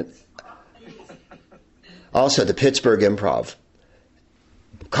 And also, the Pittsburgh Improv.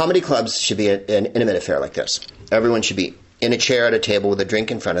 Comedy clubs should be an intimate affair like this. Everyone should be in a chair at a table with a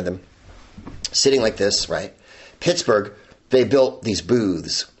drink in front of them, sitting like this, right? Pittsburgh, they built these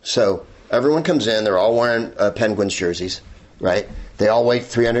booths. So everyone comes in, they're all wearing Penguins jerseys, right? They all weigh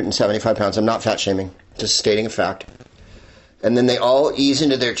 375 pounds. I'm not fat shaming, just stating a fact. And then they all ease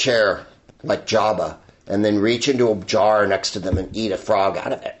into their chair like Jabba and then reach into a jar next to them and eat a frog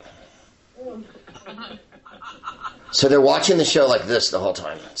out of it. So they're watching the show like this the whole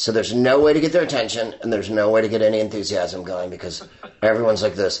time. So there's no way to get their attention, and there's no way to get any enthusiasm going because everyone's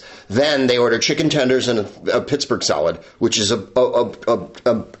like this. Then they order chicken tenders and a Pittsburgh salad, which is a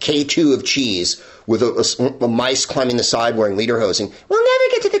K2 of cheese with a mice climbing the side wearing lederhosen. We'll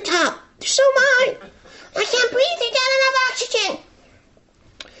never get to the top. They're so mine. I can't breathe. They got enough oxygen.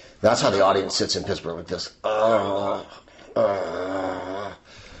 That's how the audience sits in Pittsburgh with this.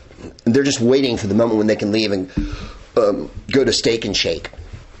 They're just waiting for the moment when they can leave and go to Steak and Shake.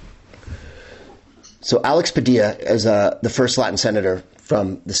 So Alex Padilla is the first Latin senator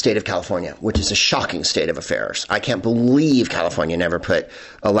from the state of California, which is a shocking state of affairs. I can't believe California never put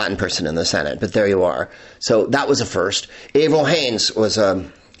a Latin person in the Senate, but there you are. So that was a first. Avril Haines was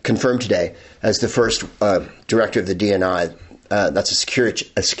confirmed today as the first director of the DNI. That's a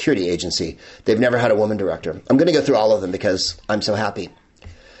security agency. They've never had a woman director. I'm going to go through all of them because I'm so happy.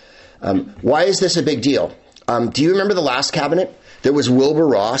 Why is this a big deal? Do you remember the last cabinet? There was Wilbur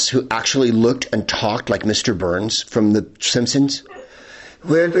Ross, who actually looked and talked like Mr. Burns from The Simpsons.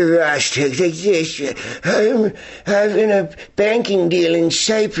 Wilbur Ross talks like this. I'm having a banking deal in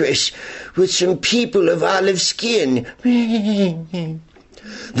Cyprus with some people of olive skin. Then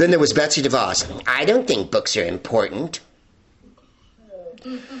there was Betsy DeVos. I don't think books are important.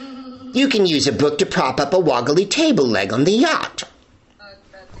 You can use a book to prop up a wobbly table leg on the yacht.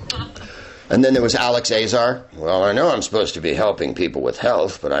 And then there was Alex Azar. Well, I know I'm supposed to be helping people with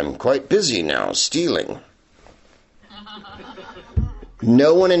health, but I'm quite busy now stealing.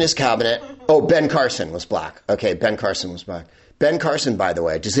 No one in his cabinet. Oh, Ben Carson was black. Okay, Ben Carson was black. Ben Carson, by the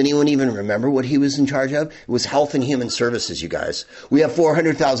way, does anyone even remember what he was in charge of? It was Health and Human Services, you guys. We have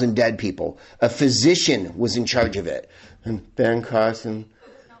 400,000 dead people. A physician was in charge of it. And Ben Carson,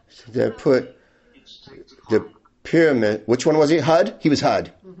 they put the pyramid. Which one was he? HUD? He was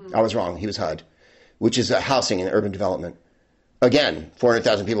HUD. I was wrong. He was HUD, which is housing and urban development. Again,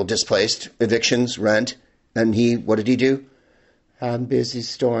 400,000 people displaced, evictions, rent. And what did he do? I'm busy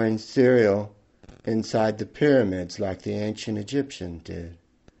storing cereal inside the pyramids like the ancient Egyptians did.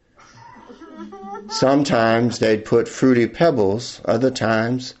 Sometimes they'd put Fruity Pebbles, other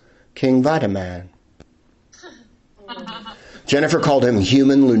times King Vitaman. Jennifer called him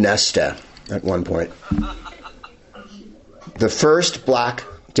Human Lunesta at one point. The first black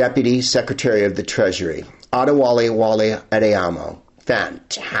Deputy Secretary of the Treasury, Adewale Wale Adeyemo.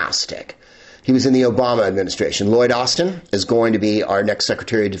 Fantastic. He was in the Obama administration. Lloyd Austin is going to be our next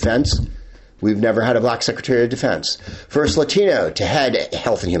Secretary of Defense. We've never had a black Secretary of Defense. First Latino to head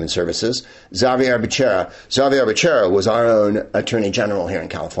Health and Human Services, Xavier Becerra. Xavier Becerra was our own Attorney General here in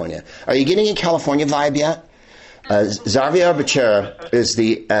California. Are you getting a California vibe yet? Xavier Becerra is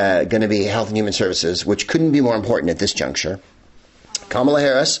going to be Health and Human Services, which couldn't be more important at this juncture. Kamala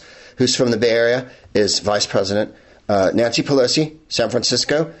Harris, who's from the Bay Area, is Vice President. Nancy Pelosi, San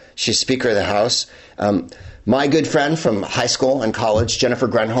Francisco, she's Speaker of the House. My good friend from high school and college, Jennifer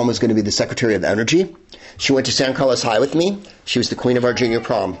Granholm, is going to be the Secretary of Energy. She went to San Carlos High with me. She was the queen of our junior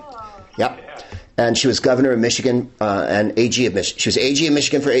prom. Yep. And she was governor of Michigan and AG of Michigan. She was AG of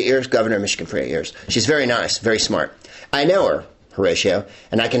Michigan for 8 years, governor of Michigan for 8 years. She's very nice, very smart. I know her, Horatio,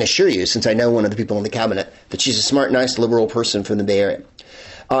 and I can assure you, since I know one of the people in the cabinet, that she's a smart, nice, liberal person from the Bay Area.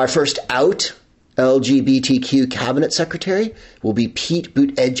 Our first out LGBTQ cabinet secretary will be Pete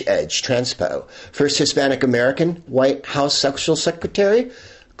Buttigieg, Transpo. First Hispanic American White House social secretary,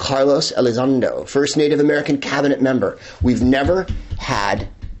 Carlos Elizondo. First Native American cabinet member. We've never had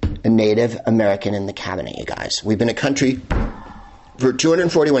a Native American in the cabinet, you guys. We've been a country for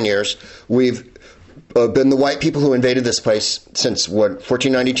 241 years. We've been the white people who invaded this place since,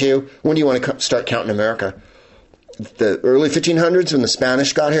 1492? When do you want to start counting America? The early 1500s when the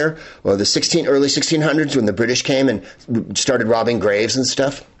Spanish got here, or the early 1600s when the British came and started robbing graves and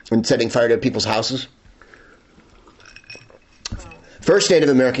stuff and setting fire to people's houses. First Native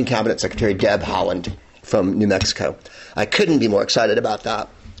American Cabinet Secretary, Deb Haaland from New Mexico. I couldn't be more excited about that.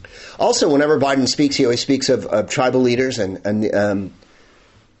 Also, whenever Biden speaks, he always speaks of tribal leaders and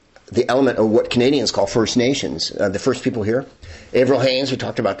the element of what Canadians call First Nations, the first people here. Avril Haines, we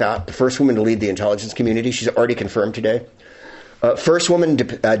talked about that, the first woman to lead the intelligence community. She's already confirmed today. First woman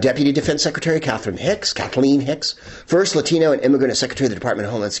Deputy Defense Secretary, Kathleen Hicks. First Latino and Immigrant Secretary of the Department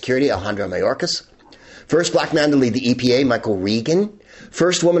of Homeland Security, Alejandro Mayorkas. First black man to lead the EPA, Michael Regan.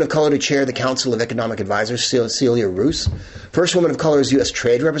 First woman of color to chair the Council of Economic Advisors, Celia Roos. First woman of color as U.S.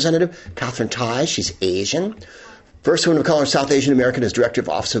 Trade Representative, Catherine Tai. She's Asian. First woman of color, South Asian American, as Director of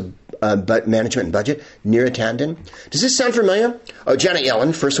Office of Management and Budget, Neera Tanden. Does this sound familiar? Oh, Janet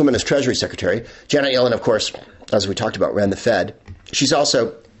Yellen, first woman as Treasury Secretary. Janet Yellen, of course, as we talked about, ran the Fed. She's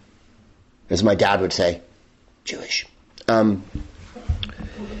also, as my dad would say, Jewish.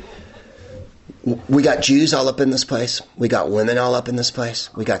 We got Jews all up in this place. We got women all up in this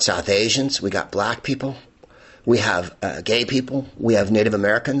place. We got South Asians. We got black people. We have gay people. We have Native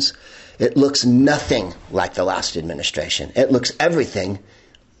Americans. It looks nothing like the last administration. It looks everything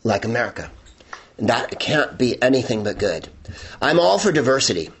like America. And that can't be anything but good. I'm all for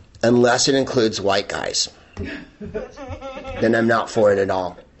diversity. unless it includes white guys. Then I'm not for it at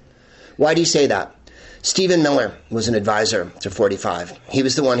all. Why do you say that? Stephen Miller was an advisor to 45. He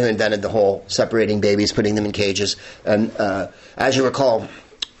was the one who invented the whole separating babies, putting them in cages. And as you recall,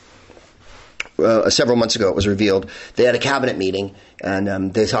 several months ago it was revealed, they had a cabinet meeting,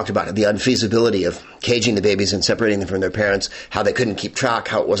 and they talked about the unfeasibility of caging the babies and separating them from their parents, how they couldn't keep track,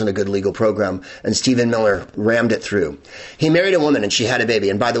 how it wasn't a good legal program, and Stephen Miller rammed it through. He married a woman, and she had a baby,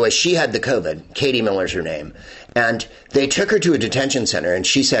 and by the way, she had the COVID. Katie Miller's her name. And they took her to a detention center, and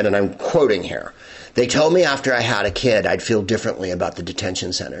she said, and I'm quoting here, "They told me after I had a kid I'd feel differently about the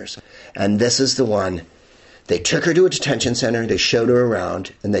detention centers." And this is the one. They took her to a detention center, they showed her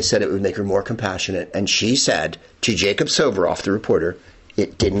around, and they said it would make her more compassionate. And she said to Jacob Soboroff, the reporter,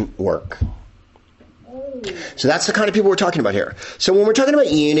 it didn't work. So that's the kind of people we're talking about here. So when we're talking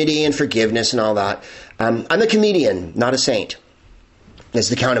about unity and forgiveness and all that, I'm a comedian, not a saint. As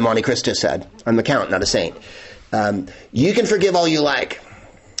the Count of Monte Cristo said, I'm a count, not a saint. You can forgive all you like.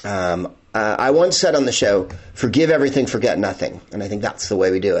 I once said on the show, forgive everything, forget nothing. And I think that's the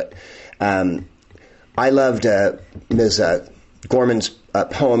way we do it. I loved Ms. Gorman's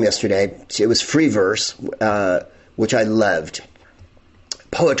poem yesterday. It was free verse, which I loved.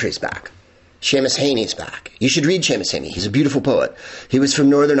 Poetry's back. Seamus Heaney's back. You should read Seamus Heaney. He's a beautiful poet. He was from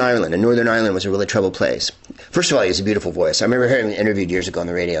Northern Ireland, and Northern Ireland was a really troubled place. First of all, he has a beautiful voice. I remember hearing him interviewed years ago on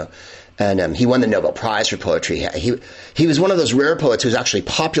the radio, and he won the Nobel Prize for poetry. He was one of those rare poets who was actually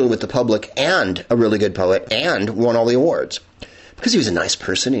popular with the public and a really good poet and won all the awards because he was a nice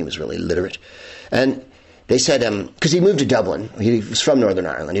person. He was really literate. And they said, because he moved to Dublin. He was from Northern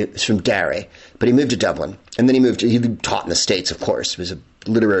Ireland. He was from Derry, but he moved to Dublin. And then he taught in the States, of course. He was a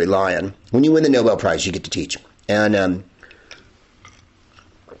literary lion. When you win the Nobel Prize, you get to teach. And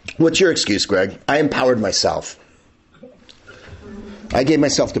what's your excuse, Greg? I empowered myself. I gave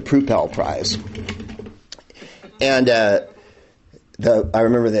myself the Propel Prize. And I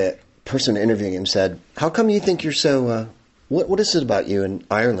remember the person interviewing him said, how come you think you're so, what is it about you in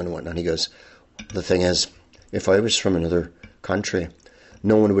Ireland and whatnot? He goes, the thing is, if I was from another country,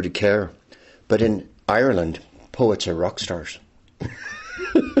 no one would care. But in Ireland, poets are rock stars.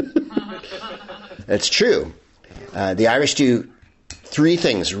 It's true. The Irish do three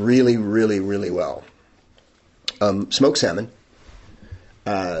things really, really, really well. Smoked salmon,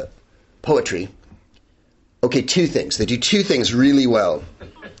 poetry. Okay, two things. They do two things really well.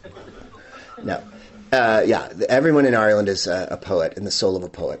 Now, everyone in Ireland is a poet, and the soul of a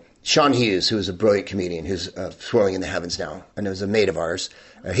poet. Sean Hughes, who is a brilliant comedian who's swirling in the heavens now, and was a mate of ours.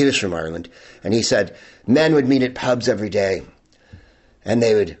 He was from Ireland, and he said men would meet at pubs every day, and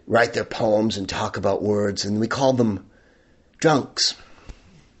they would write their poems and talk about words, and we called them drunks.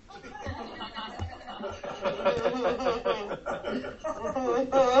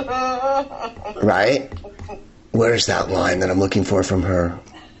 Right? Where's that line that I'm looking for from her?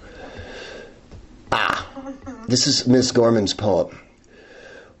 This is Ms. Gorman's poem.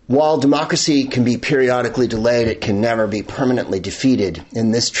 While democracy can be periodically delayed, it can never be permanently defeated.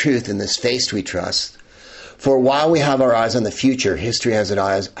 In this truth, in this faith we trust. For while we have our eyes on the future, history has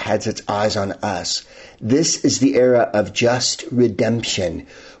its eyes on us. This is the era of just redemption.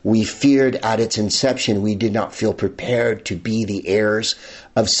 We feared at its inception. We did not feel prepared to be the heirs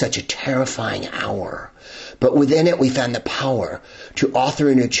of such a terrifying hour. But within it, we found the power to author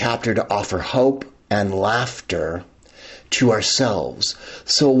a new chapter, to offer hope and laughter to ourselves.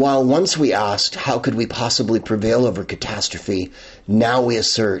 So while once we asked, how could we possibly prevail over catastrophe? Now we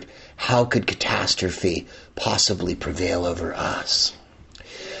assert, how could catastrophe possibly prevail over us?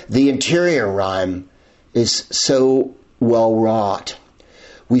 The interior rhyme is so well wrought.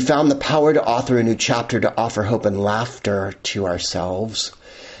 We found the power to author a new chapter, to offer hope and laughter to ourselves.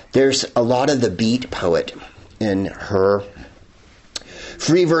 There's a lot of the beat poet in her.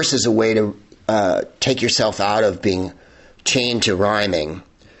 Free verse is a way to take yourself out of being chained to rhyming.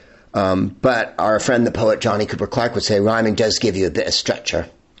 But our friend the poet Johnny Cooper Clarke would say rhyming does give you a bit of stretcher.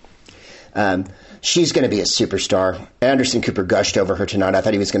 She's going to be a superstar. Anderson Cooper gushed over her tonight. I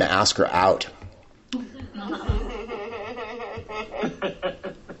thought he was going to ask her out.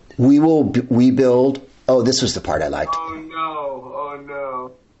 We build. Oh, this was the part I liked. Oh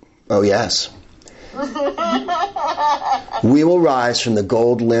no. Oh yes. We will rise from the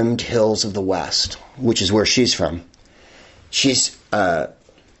gold-limbed hills of the West, which is where she's from. She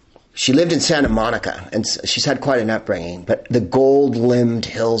lived in Santa Monica, and she's had quite an upbringing. But the gold-limbed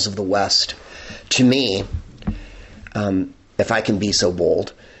hills of the West, to me, if I can be so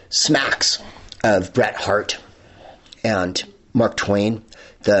bold, smacks of Bret Hart and Mark Twain.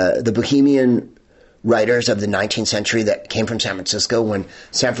 The bohemian writers of the 19th century that came from San Francisco when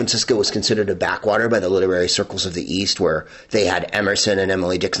San Francisco was considered a backwater by the literary circles of the East, where they had Emerson and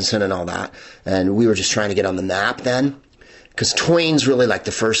Emily Dickinson and all that. And we were just trying to get on the map then. Because Twain's really like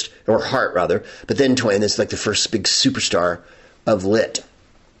the first, or Hart rather, but then Twain is like the first big superstar of lit.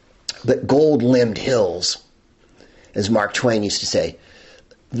 But gold-limbed hills, as Mark Twain used to say,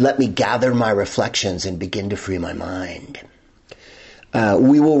 let me gather my reflections and begin to free my mind.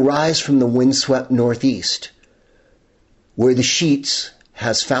 We will rise from the windswept northeast, where the sheets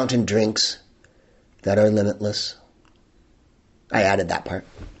has fountain drinks that are limitless. I added that part.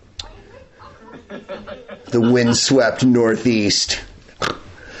 The windswept northeast,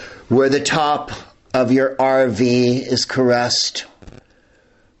 where the top of your RV is caressed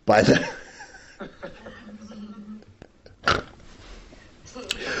by the...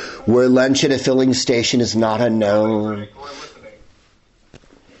 where lunch at a filling station is not unknown.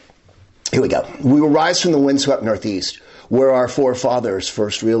 Here we go. We will rise from the windswept northeast, where our forefathers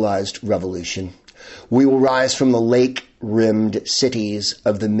first realized revolution. We will rise from the lake-rimmed cities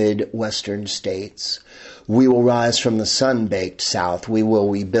of the Midwestern states. We will rise from the sun-baked South. We will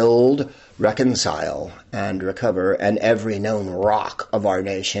rebuild, reconcile, and recover, and every known rock of our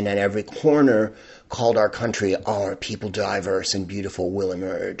nation and every corner called our country, our people diverse and beautiful will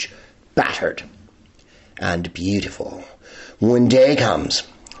emerge, battered and beautiful. When day comes,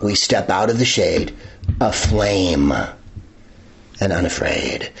 we step out of the shade, aflame and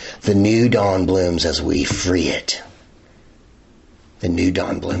unafraid. The new dawn blooms as we free it. The new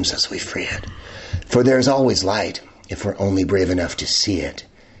dawn blooms as we free it. For there's always light if we're only brave enough to see it.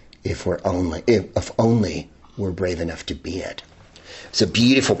 If only we're brave enough to be it. It's a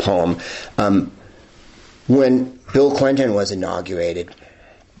beautiful poem. When Bill Clinton was inaugurated,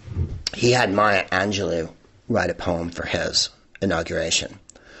 he had Maya Angelou write a poem for his inauguration.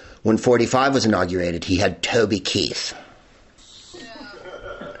 When 45 was inaugurated, he had Toby Keith,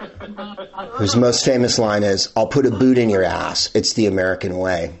 whose most famous line is, "I'll put a boot in your ass. It's the American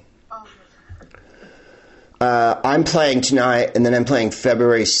way." I'm playing tonight, and then I'm playing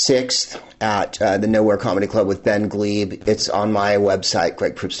February 6th at the Nowhere Comedy Club with Ben Glebe. It's on my website,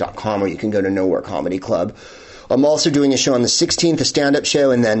 gregproops.com, or you can go to Nowhere Comedy Club. I'm also doing a show on the 16th, a stand-up show,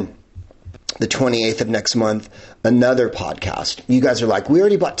 and then the 28th of next month, another podcast. You guys are like, we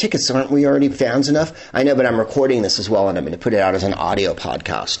already bought tickets. Aren't we already fans enough? I know, but I'm recording this as well, and I'm going to put it out as an audio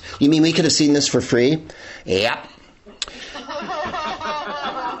podcast. You mean we could have seen this for free? Yeah.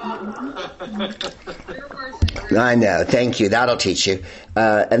 I know. Thank you. That'll teach you.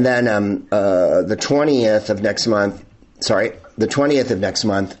 And then the 20th of next month,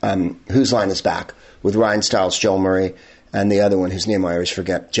 Whose Line Is Back, with Ryan Stiles, Joel Murray, and the other one whose name I always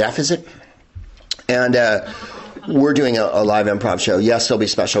forget. Jeff, is it? And we're doing a live improv show. Yes, there'll be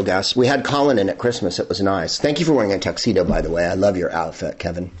special guests. We had Colin in at Christmas. It was nice. Thank you for wearing a tuxedo, by the way. I love your outfit,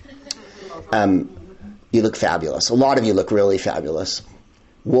 Kevin. You look fabulous. A lot of you look really fabulous.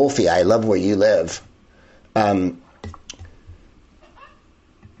 Wolfie, I love where you live.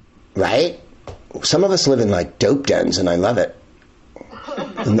 Right? Some of us live in like dope dens, and I love it.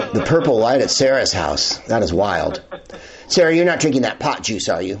 And the purple light at Sarah's house, that is wild. Sarah, you're not drinking that pot juice,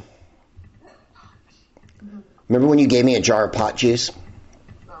 are you? Remember when you gave me a jar of pot juice?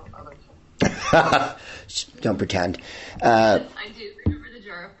 No, don't pretend. I do remember the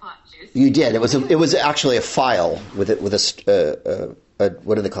jar of pot juice. You did. It was actually a file with a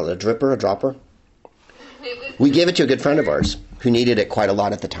what do they call it? A dripper, a dropper. We gave it to a good friend of ours who needed it quite a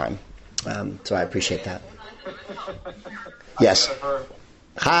lot at the time. So I appreciate that. Yes.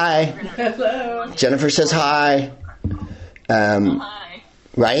 Hi. Hello. Jennifer says hi. Hi.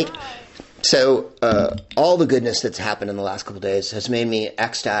 Right? So all the goodness that's happened in the last couple of days has made me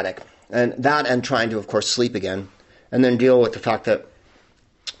ecstatic. And trying to, of course, sleep again. And then deal with the fact that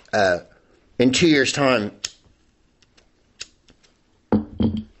in 2 years' time,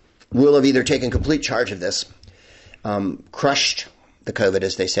 we'll have either taken complete charge of this, crushed the COVID,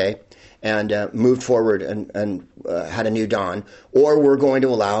 as they say, and moved forward and had a new dawn, or we're going to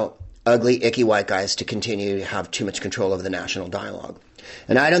allow ugly, icky white guys to continue to have too much control over the national dialogue.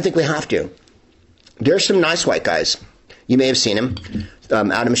 And I don't think we have to. There's some nice white guys. You may have seen them.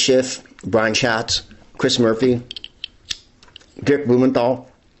 Adam Schiff, Brian Schatz, Chris Murphy, Dick Blumenthal,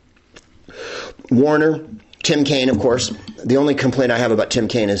 Warner, Tim Kaine, of course. The only complaint I have about Tim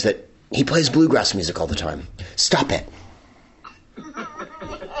Kaine is that he plays bluegrass music all the time. Stop it.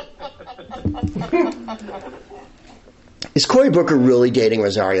 Is Cory Booker really dating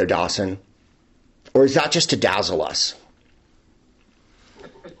Rosario Dawson? Or is that just to dazzle us?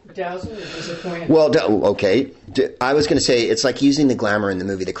 Dazzle or disappoint? Well, okay. I was going to say it's like using the glamour in the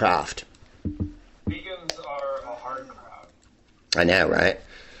movie The Craft. Me I know, right?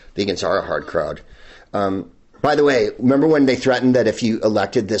 Vegans are a hard crowd. By the way, remember when they threatened that if you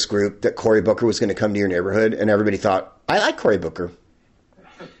elected this group, that Cory Booker was going to come to your neighborhood, and everybody thought, I like Cory Booker.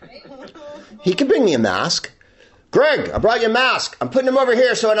 He could bring me a mask. Greg, I brought you a mask. I'm putting him over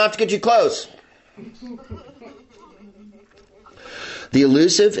here so I don't have to get you close. The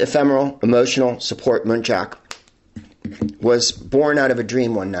elusive, ephemeral, emotional support muntjac was born out of a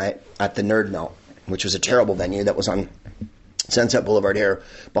dream one night at the Nerd Melt, which was a terrible venue that was on Sunset Boulevard here,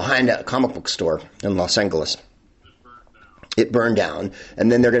 behind a comic book store in Los Angeles. It burned down,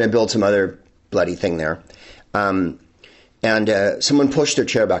 and then they're going to build some other bloody thing there. And someone pushed their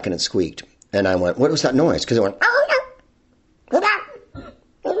chair back and it squeaked. And I went, what was that noise? Because it went,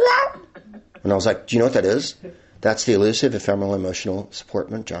 and I was like, do you know what that is? That's the elusive, ephemeral, emotional support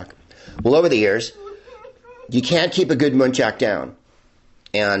muntjac. Well, over the years, you can't keep a good muntjac down.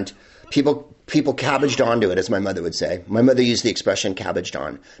 And people cabbaged onto it, as my mother would say. My mother used the expression cabbaged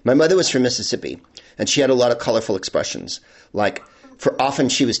on. My mother was from Mississippi, and she had a lot of colorful expressions. Like, often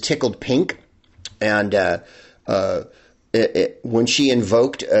she was tickled pink, and when she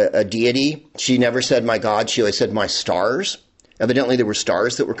invoked a deity, she never said, my God, she always said, my stars. Evidently, there were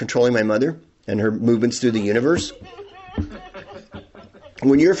stars that were controlling my mother and her movements through the universe.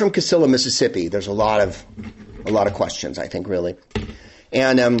 When you're from Casilla, Mississippi, there's a lot of questions, I think, really.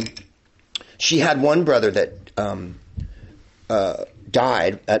 And she had one brother that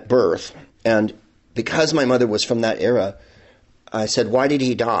died at birth, and because my mother was from that era, I said, why did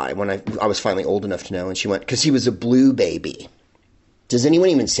he die? When I was finally old enough to know, and she went, because he was a blue baby. Does anyone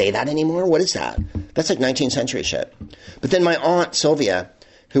even say that anymore? What is that? That's like 19th century shit. But then my aunt Sylvia,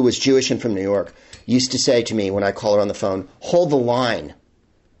 who was Jewish and from New York, used to say to me when I call her on the phone, hold the line.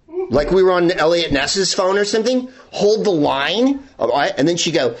 Like we were on Elliot Ness's phone or something. Hold the line. And then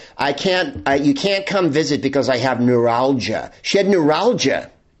she'd go, you can't come visit because I have neuralgia. She had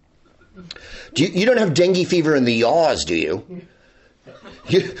neuralgia. You don't have dengue fever in the yaws, do you?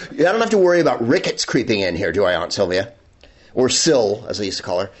 I don't have to worry about rickets creeping in here, do I, Aunt Sylvia? Or Syl, as I used to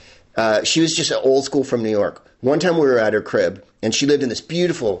call her. She was just an old school from New York. One time we were at her crib, and she lived in this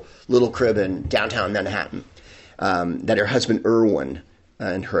beautiful little crib in downtown Manhattan that her husband Irwin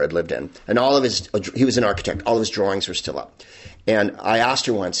and her had lived in. And he was an architect. All of his drawings were still up. And I asked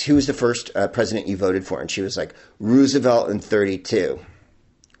her once, who was the first president you voted for? And she was like, Roosevelt in 32,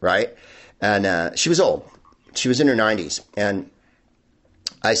 right? And she was old. She was in her 90s. And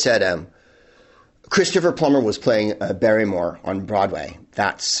I said, Christopher Plummer was playing Barrymore on Broadway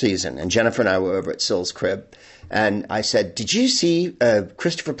that season. And Jennifer and I were over at Syl's crib. And I said, did you see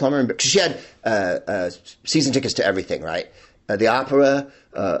Christopher Plummer? Because she had season tickets to everything, right? The opera,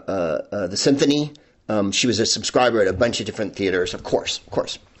 the symphony. She was a subscriber at a bunch of different theaters, of course.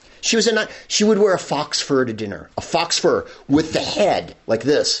 She would wear a fox fur to dinner. A fox fur with the head like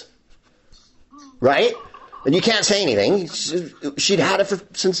this. Right? And you can't say anything. She'd had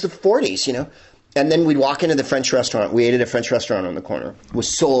it since the 40s, you know. And then we'd walk into the French restaurant. We ate at a French restaurant on the corner. It was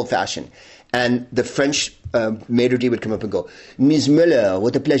so old-fashioned. And the French maitre d' would come up and go, Ms. Muller,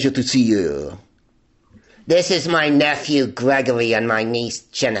 what a pleasure to see you. This is my nephew, Gregory, and my niece,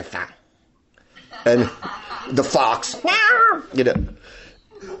 Jennifer. And the fox, you know.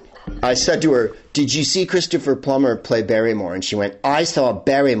 I said to her, did you see Christopher Plummer play Barrymore? And she went, I saw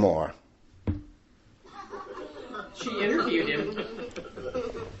Barrymore. She interviewed him.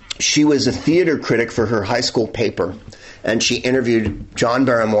 She was a theater critic for her high school paper, and she interviewed John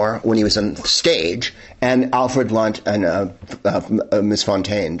Barrymore when he was on stage, and Alfred Lunt and Miss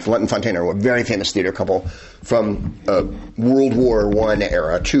Fontaine. Lunt and Fontaine are a very famous theater couple from World War I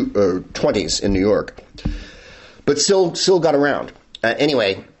era, 20s in New York. But still got around.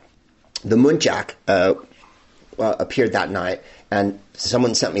 Anyway, the muntjac appeared that night, and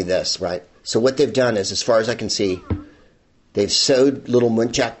someone sent me this, right? So what they've done is, as far as I can see, they've sewed little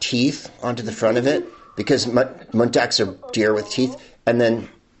muntjac teeth onto the front of it, because muntjacs are deer with teeth, and then...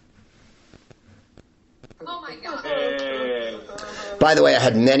 Oh my God. By the way, I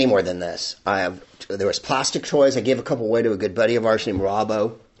had many more than this. There was plastic toys. I gave a couple away to a good buddy of ours named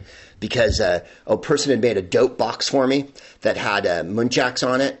Robbo, because a person had made a dope box for me that had muntjacs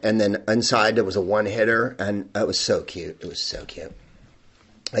on it, and then inside there was a one-hitter, and it was so cute. It was so cute.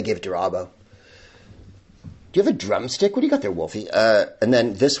 I gave it to Robbo. Do you have a drumstick? What do you got there, Wolfie? And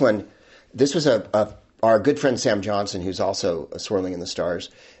then this one, this was our good friend Sam Johnson, who's also swirling in the stars,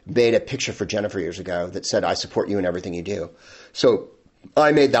 made a picture for Jennifer years ago that said, I support you in everything you do. So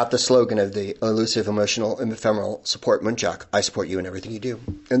I made that the slogan of the elusive, emotional, and ephemeral support muntjac. I support you in everything you do.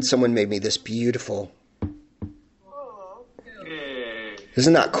 And someone made me this beautiful.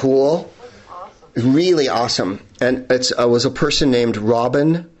 Isn't that cool? really awesome. And it was a person named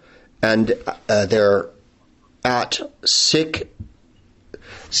Robin, and they're at Sick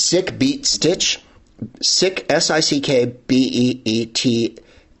Beat Stitch, Sick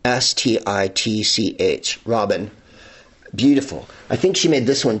SickBeetStitch, Robin. Beautiful. I think she made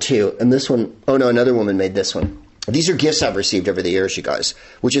this one too, and this one, oh no, another woman made this one. These are gifts I've received over the years, you guys,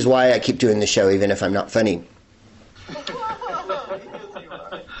 which is why I keep doing the show even if I'm not funny. Oh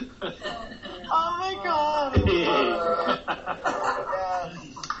my God.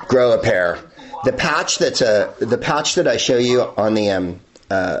 Grow a pair. The patch that I show you on the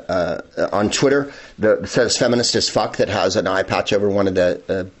on Twitter that says "feminist as fuck" that has an eye patch over one of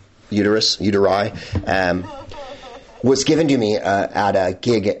the uteri. Was given to me at a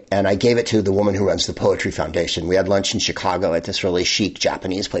gig, and I gave it to the woman who runs the Poetry Foundation. We had lunch in Chicago at this really chic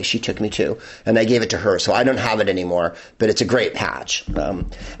Japanese place she took me to, and I gave it to her. So I don't have it anymore, but it's a great patch.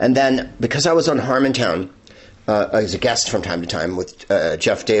 And then, because I was on Harmontown as a guest from time to time with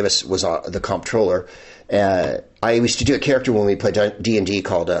Jeff Davis was the comptroller, I used to do a character when we played D&D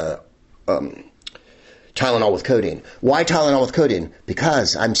called Tylenol with codeine. Why Tylenol with codeine?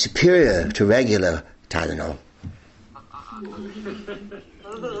 Because I'm superior to regular Tylenol.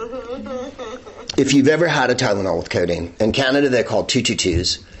 If you've ever had a Tylenol with codeine, in Canada they're called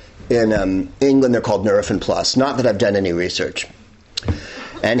 222s. In England they're called Nurofen Plus. Not that I've done any research.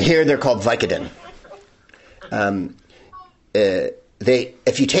 And here they're called Vicodin.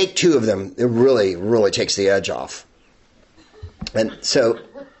 If you take two of them, it really, really takes the edge off. And so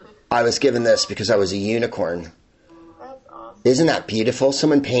I was given this because I was a unicorn. That's awesome. Isn't that beautiful?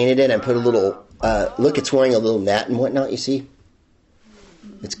 Someone painted it and put a little, look, it's wearing a little net and whatnot, you see?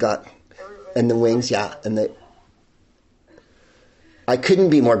 It's got, and the wings, yeah, and I couldn't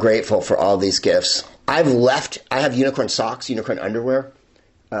be more grateful for all these gifts. I have unicorn socks, unicorn underwear.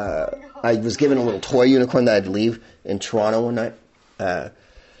 I was given a little toy unicorn that I'd leave in Toronto one night.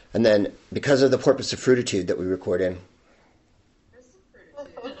 And then, because of the Porpoise of Fruititude that we record in.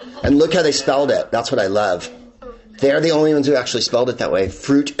 And look how they spelled it. That's what I love. They're the only ones who actually spelled it that way.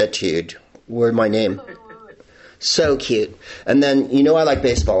 Fruititude. Word my name. So cute. And then, I like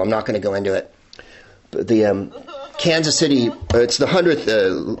baseball. I'm not going to go into it. But the Kansas City, it's the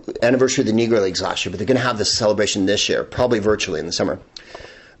 100th anniversary of the Negro Leagues last year, but they're going to have this celebration this year, probably virtually in the summer.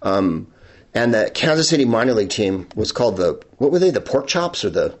 And the Kansas City minor league team was called what were they, the Pork Chops,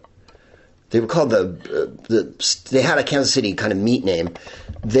 or they were called they had a Kansas City kind of meat name.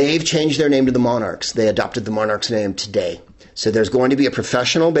 They've changed their name to the Monarchs. They adopted the Monarchs name today. So there's going to be a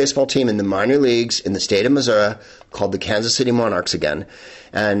professional baseball team in the minor leagues in the state of Missouri called the Kansas City Monarchs again.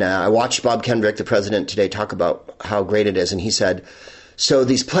 And I watched Bob Kendrick, the president, today talk about how great it is. And he said, so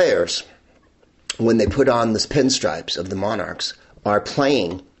these players, when they put on the pinstripes of the Monarchs, are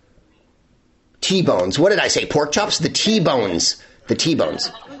playing T-bones. What did I say? Pork chops? The T-bones. The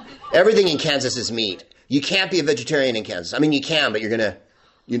T-bones. Everything in Kansas is meat. You can't be a vegetarian in Kansas. I mean, you can, but you're going to,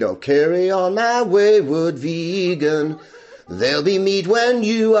 carry on my wayward vegan. There'll be meat when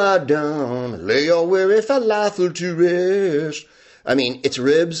you are done. Lay your weary falafel to rest. I mean, it's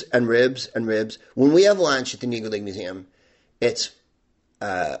ribs and ribs and ribs. When we have lunch at the Negro League Museum, it's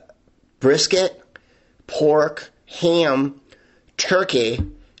brisket, pork, ham, turkey,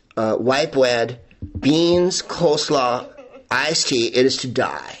 white bread, beans, coleslaw, iced tea. It is to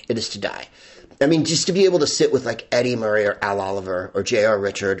die. It is to die. I mean, just to be able to sit with like Eddie Murray or Al Oliver or J.R.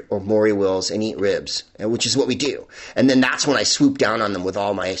 Richard or Maury Wills and eat ribs, which is what we do. And then that's when I swoop down on them with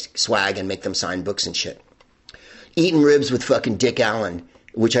all my swag and make them sign books and shit. Eating ribs with fucking Dick Allen,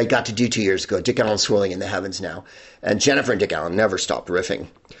 which I got to do 2 years ago. Dick Allen's swirling in the heavens now. And Jennifer and Dick Allen never stopped riffing.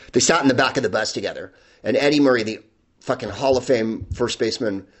 They sat in the back of the bus together. And Eddie Murray, the fucking Hall of Fame first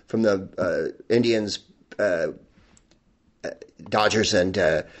baseman from the Indians, Dodgers,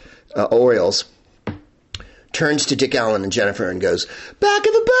 and Orioles, turns to Dick Allen and Jennifer and goes, "Back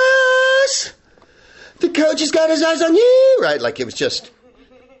of the bus! The coach has got his eyes on you!" Right? Like, it was just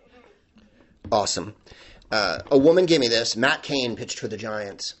awesome. A woman gave me this. Matt Cain pitched for the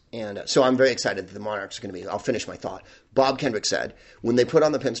Giants. And so I'm very excited that the Monarchs are going to be. I'll finish my thought. Bob Kendrick said, when they put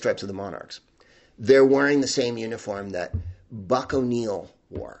on the pinstripes of the Monarchs, they're wearing the same uniform that Buck O'Neill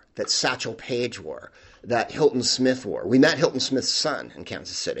wore, that Satchel Paige wore, that Hilton Smith wore. We met Hilton Smith's son in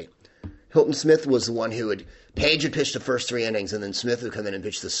Kansas City. Hilton Smith was the one who Paige would pitch the first 3 innings, and then Smith would come in and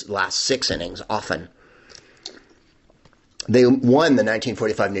pitch the last 6 innings, often. They won the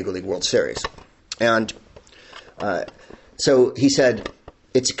 1945 Negro League World Series. And so he said,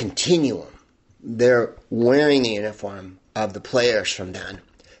 it's a continuum. They're wearing the uniform of the players from then.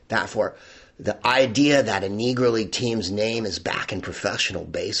 Therefore, the idea that a Negro League team's name is back in professional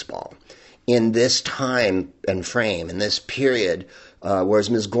baseball in this time and frame, in this period, whereas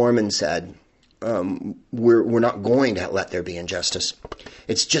Ms. Gorman said, we're not going to let there be injustice.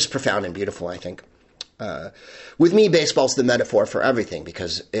 It's just profound and beautiful, I think. With me, baseball's the metaphor for everything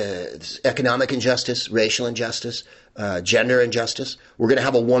because it's economic injustice, racial injustice, gender injustice. We're going to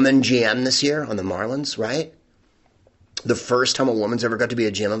have a woman GM this year on the Marlins, right? The first time a woman's ever got to be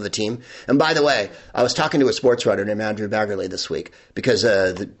a GM of the team. And by the way, I was talking to a sports writer named Andrew Baggerly this week because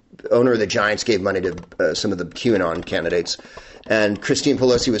the owner of the Giants gave money to some of the QAnon candidates. And Christine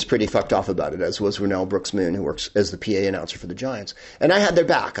Pelosi was pretty fucked off about it, as was Ronnell Brooks-Moon, who works as the PA announcer for the Giants. And I had their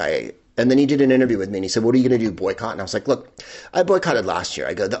back. And then he did an interview with me, and he said, what are you going to do, boycott? And I was like, look, I boycotted last year.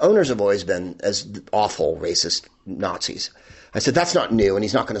 I go, the owners have always been as awful, racist Nazis. I said, that's not new, and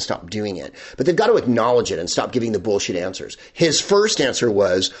he's not going to stop doing it. But they've got to acknowledge it and stop giving the bullshit answers. His first answer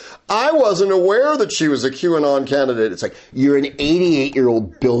was, I wasn't aware that she was a QAnon candidate. It's like, you're an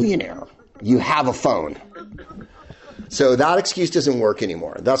 88-year-old billionaire. You have a phone. So that excuse doesn't work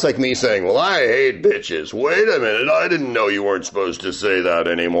anymore. That's like me saying, well, I hate bitches. Wait a minute, I didn't know you weren't supposed to say that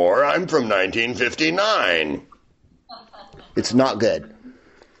anymore. I'm from 1959. It's not good.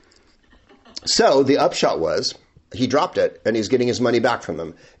 So the upshot was, he dropped it, and he's getting his money back from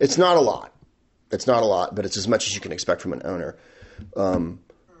them. It's not a lot. It's not a lot, but it's as much as you can expect from an owner.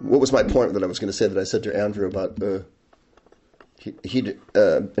 What was my point that I was going to say that I said to Andrew about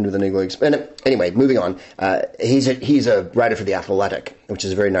into the Negro Leagues? And anyway, moving on. He's a writer for The Athletic, which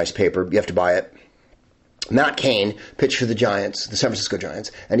is a very nice paper. You have to buy it. Matt Cain pitched for the Giants, the San Francisco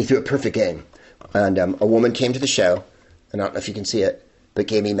Giants, and he threw a perfect game. And a woman came to the show, and I don't know if you can see it, but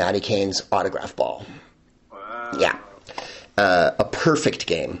gave me Matty Cain's autograph ball. Wow. Yeah. A perfect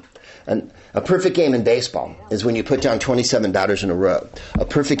game. And a perfect game in baseball is when you put down 27 batters in a row. A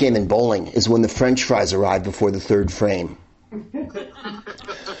perfect game in bowling is when the French fries arrive before the third frame.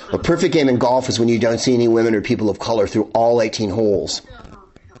 A perfect game in golf is when you don't see any women or people of color through all 18 holes.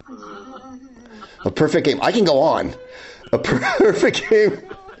 A perfect game. I can go on. A perfect game.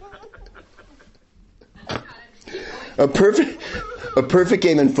 A perfect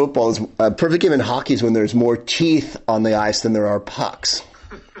game in football is a perfect game in hockey is when there's more teeth on the ice than there are pucks.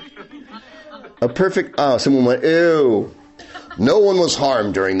 Someone went, ew. No one was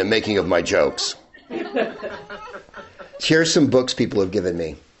harmed during the making of my jokes. Here's some books people have given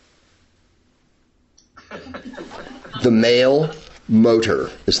me. The Male Motor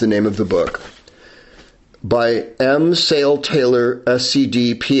is the name of the book. By M. Sale Taylor,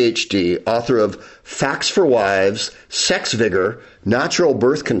 SCD, PhD, author of Facts for Wives, Sex Vigor, Natural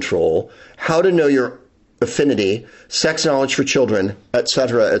Birth Control, How to Know Your Affinity, Sex Knowledge for Children,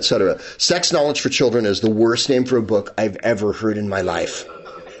 etc., etc. Sex Knowledge for Children is the worst name for a book I've ever heard in my life.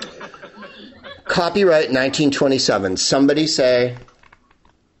 Copyright 1927. Somebody say,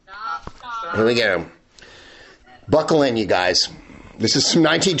 here we go. Buckle in, you guys. This is from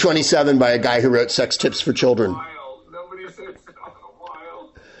 1927 by a guy who wrote Sex Tips for Children. Nobody said stop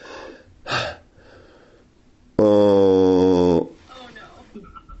wild. Oh no.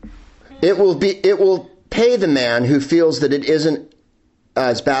 It will pay the man who feels that it isn't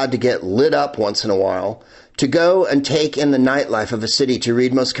as bad to get lit up once in a while to go and take in the nightlife of a city to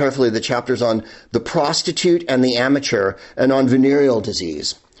read most carefully the chapters on the prostitute and the amateur and on venereal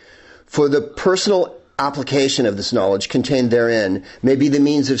disease. For the personal application of this knowledge contained therein may be the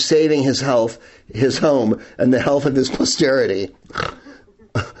means of saving his health, his home, and the health of his posterity.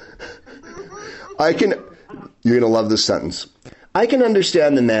 You're going to love this sentence. I can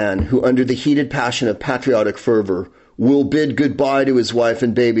understand the man who, under the heated passion of patriotic fervor, will bid goodbye to his wife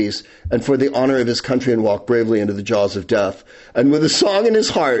and babies, and for the honor of his country and walk bravely into the jaws of death, and with a song in his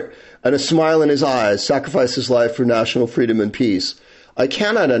heart and a smile in his eyes, sacrifice his life for national freedom and peace. I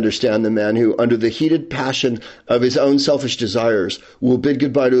cannot understand the man who, under the heated passion of his own selfish desires, will bid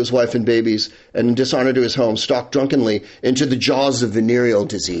goodbye to his wife and babies, and in dishonor to his home, stalk drunkenly into the jaws of venereal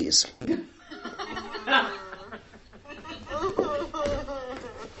disease.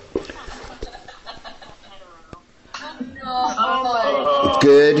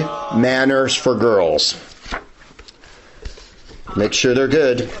 Good manners for girls. Make sure they're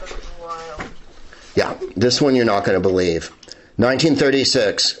good. Yeah, this one you're not going to believe.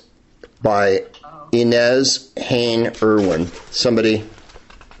 1936 by Inez Hain Irwin. Somebody.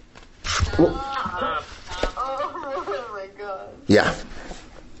 Oh my God. Yeah.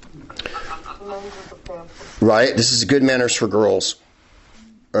 Right? This is good manners for girls.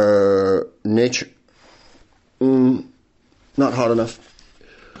 Nature. Not hot enough.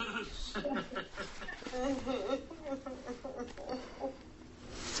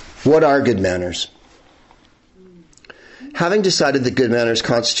 What are good manners? Having decided that good manners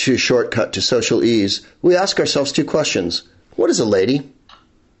constitute a shortcut to social ease, we ask ourselves two questions. What is a lady?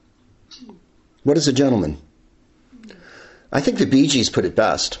 What is a gentleman? I think the Bee Gees put it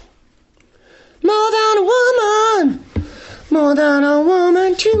best. More than a woman, more than a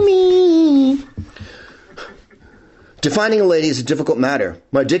woman to me. Defining a lady is a difficult matter.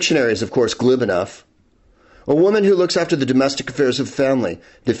 My dictionary is, of course, glib enough. A woman who looks after the domestic affairs of a family,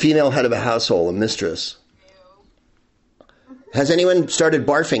 the female head of a household, a mistress. Has anyone started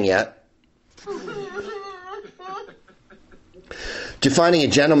barfing yet? Defining a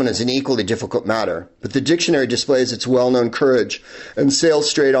gentleman is an equally difficult matter, but the dictionary displays its well-known courage and sails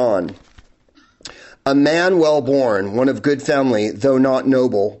straight on. A man well-born, one of good family, though not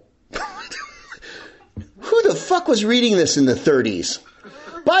noble. Who the fuck was reading this in the 30s?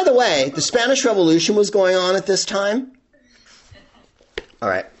 By the way, the Spanish Revolution was going on at this time. All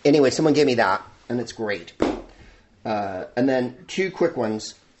right. Anyway, someone gave me that, and it's great. And then two quick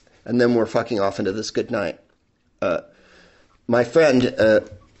ones, and then we're fucking off into this good night. My friend,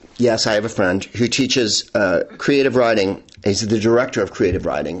 yes, I have a friend, who teaches creative writing. He's the director of creative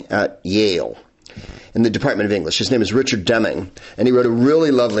writing at Yale in the Department of English. His name is Richard Deming, and he wrote a really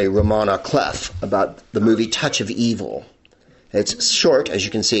lovely roman à clef about the movie Touch of Evil. It's short, as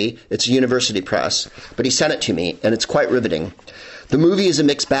you can see. It's a university press, but he sent it to me, and it's quite riveting. The movie is a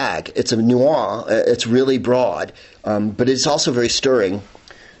mixed bag. It's a noir. It's really broad, but it's also very stirring.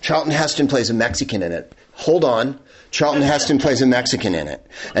 Charlton Heston plays a Mexican in it. Hold on. Charlton Heston plays a Mexican in it.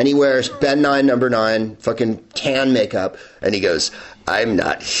 And he wears Ben 9, number 9, fucking tan makeup. And he goes, I'm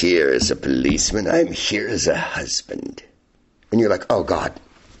not here as a policeman. I'm here as a husband. And you're like, oh, God.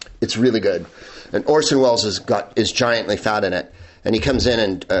 It's really good. And Orson Welles is giantly fat in it. And he comes in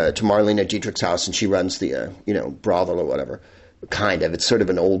and to Marlene Dietrich's house, and she runs the, brothel or whatever. Kind of. It's sort of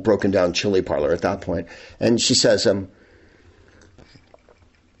an old broken-down chili parlor at that point. And she says,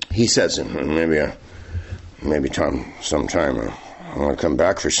 he says, maybe Tom, sometime I want to come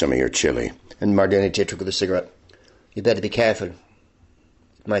back for some of your chili. And Marlene Dietrich with a cigarette. You better be careful.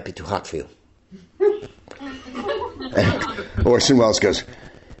 It might be too hot for you. And Orson Welles goes,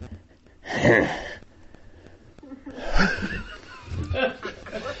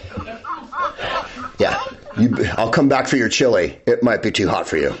 yeah, I'll come back for your chili. It might be too hot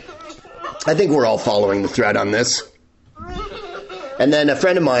for you. I think we're all following the thread on this. And then a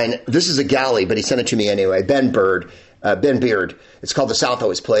friend of mine, this is a galley, but he sent it to me anyway, Ben Beard. It's called The South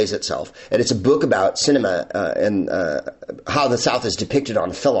Always Plays Itself. And it's a book about cinema and how the South is depicted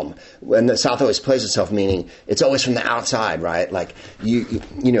on film. And the South always plays itself, meaning it's always from the outside, right? Like, you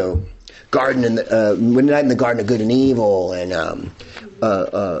know, Garden in the, Night in the Garden of Good and Evil, and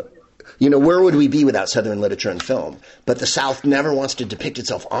where would we be without Southern literature and film? But the South never wants to depict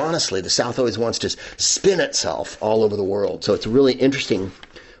itself honestly. The South always wants to spin itself all over the world. So it's a really interesting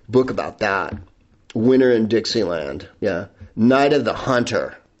book about that. Winter in Dixieland, yeah. Night of the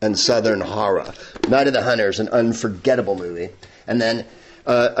Hunter and Southern Horror. Night of the Hunter is an unforgettable movie. And then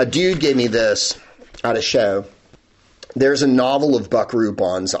a dude gave me this at a show. There's a novel of Buckaroo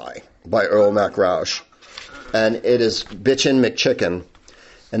Banzai by Earl MacRausch. And it is Bitchin' McChicken.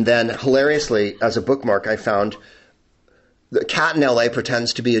 And then, hilariously, as a bookmark, I found the cat in L.A.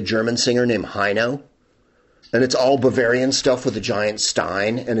 pretends to be a German singer named Heino. And it's all Bavarian stuff with a giant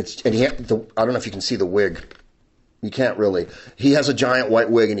stein. And I don't know if you can see the wig. You can't really. He has a giant white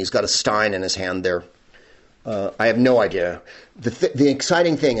wig, and he's got a stein in his hand there. I have no idea. The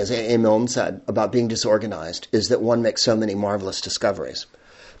exciting thing, as A. Milne said, about being disorganized is that one makes so many marvelous discoveries.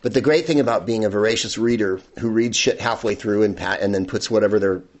 But the great thing about being a voracious reader who reads shit halfway through and then puts whatever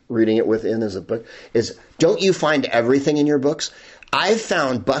they're reading it with in as a book is, don't you find everything in your books? I've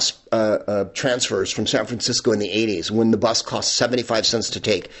found bus transfers from San Francisco in the 80s when the bus cost 75 cents to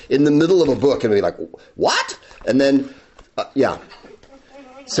take in the middle of a book and be like, what? And then, yeah.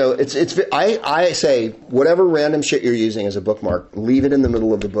 So I say, whatever random shit you're using as a bookmark, leave it in the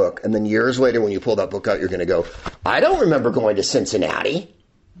middle of the book. And then years later when you pull that book out, you're going to go, I don't remember going to Cincinnati.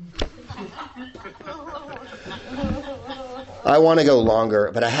 I want to go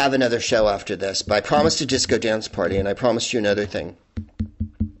longer, but I have another show after this. But I promised a disco dance party, and I promised you another thing.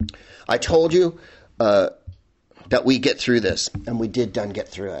 I told you that we get through this, and we did get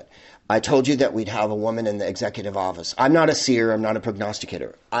through it. I told you that we'd have a woman in the executive office. I'm not a seer. I'm not a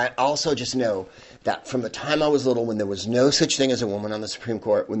prognosticator. I also just know that from the time I was little, when there was no such thing as a woman on the Supreme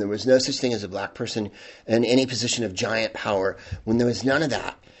Court, when there was no such thing as a black person in any position of giant power, when there was none of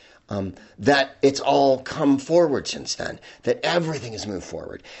that, that it's all come forward since then, that everything has moved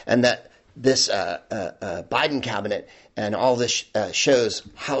forward, and that this Biden cabinet and all this shows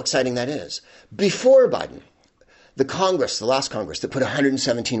how exciting that is. Before Biden, The Congress, the last Congress, that put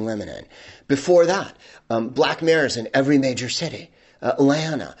 117 women in. Before that, black mayors in every major city.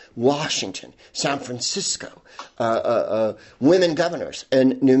 Atlanta, Washington, San Francisco, women governors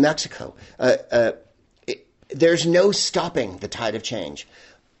in New Mexico. There's no stopping the tide of change.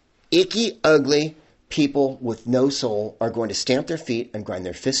 Icky, ugly people with no soul are going to stamp their feet and grind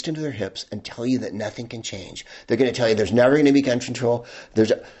their fist into their hips and tell you that nothing can change. They're going to tell you there's never going to be gun control.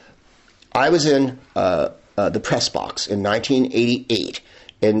 I was in the press box in 1988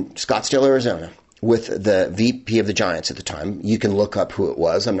 in Scottsdale, Arizona, with the VP of the Giants at the time. You can look up who it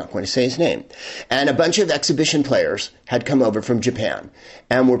was. I'm not going to say his name. And a bunch of exhibition players had come over from Japan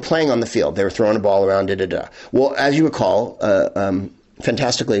and were playing on the field. They were throwing a ball around, da-da-da. Well, as you recall,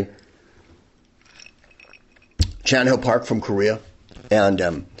 fantastically, Chanho Park from Korea,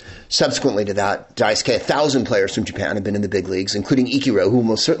 and subsequently to that, Daisuke, 1,000 players from Japan have been in the big leagues, including Ichiro, who will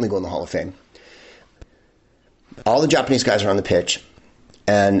most certainly go in the Hall of Fame. All the Japanese guys are on the pitch.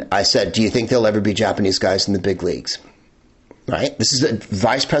 And I said, do you think there'll ever be Japanese guys in the big leagues? Right? This is the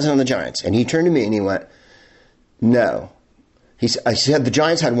vice president of the Giants. And he turned to me and he went, no. I said, the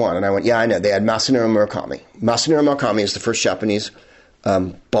Giants had one. And I went, yeah, I know. They had Masanori Murakami. Masanori Murakami is the first Japanese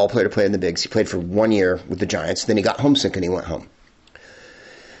ball player to play in the bigs. He played for 1 year with the Giants. Then he got homesick and he went home.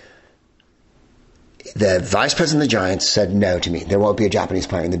 The vice president of the Giants said no to me. There won't be a Japanese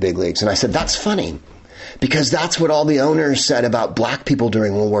player in the big leagues. And I said, that's funny. Because that's what all the owners said about black people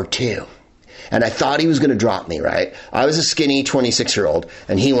during World War II. And I thought he was going to drop me, right? I was a skinny 26-year-old,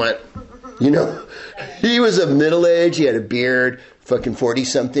 and he went, he was a middle-aged, he had a beard, fucking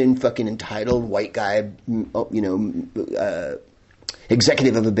 40-something, fucking entitled white guy,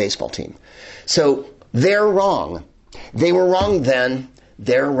 executive of a baseball team. So they're wrong. They were wrong then.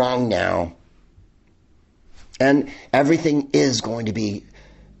 They're wrong now. And everything is going to be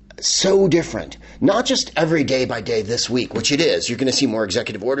so different. Not just every day by day this week, which it is. You're going to see more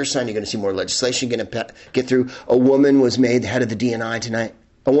executive orders signed. You're going to see more legislation going to get through. A woman was made head of the DNI tonight.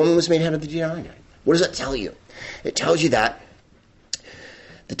 A woman was made head of the DNI tonight. What does that tell you? It tells you that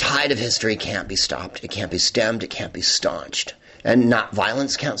the tide of history can't be stopped. It can't be stemmed. It can't be staunched. And not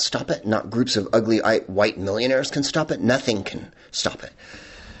violence can't stop it. Not groups of ugly white millionaires can stop it. Nothing can stop it.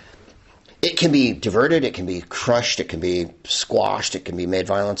 It can be diverted, it can be crushed, it can be squashed, it can be made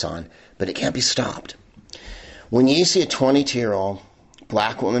violence on, but it can't be stopped. When you see a 22-year-old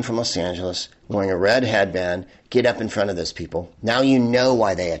black woman from Los Angeles wearing a red headband get up in front of those people, now you know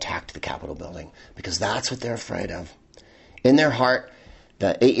why they attacked the Capitol building, because that's what they're afraid of. In their heart,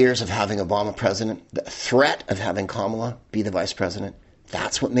 the 8 years of having Obama president, the threat of having Kamala be the vice president,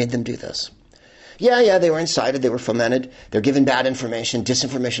 that's what made them do this. Yeah, they were incited, they were fomented, they're given bad information,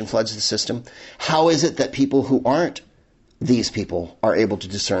 disinformation floods the system. How is it that people who aren't these people are able to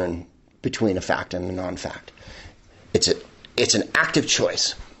discern between a fact and a non-fact? It's an active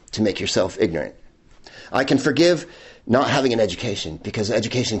choice to make yourself ignorant. I can forgive not having an education, because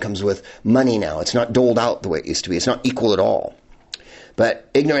education comes with money now. It's not doled out the way it used to be. It's not equal at all. But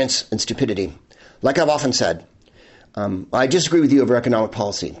ignorance and stupidity, like I've often said, I disagree with you over economic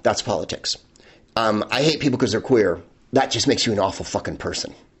policy. That's politics. I hate people because they're queer. That just makes you an awful fucking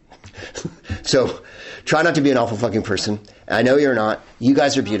person. So try not to be an awful fucking person. I know you're not. You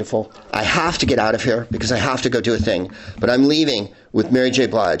guys are beautiful. I have to get out of here because I have to go do a thing. But I'm leaving with Mary J.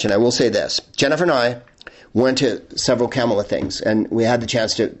 Blige. And I will say this. Jennifer and I went to several Kamala things. And we had the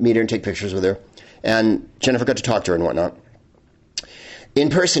chance to meet her and take pictures with her. And Jennifer got to talk to her and whatnot. In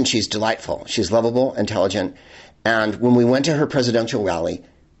person, she's delightful. She's lovable, intelligent. And when we went to her presidential rally,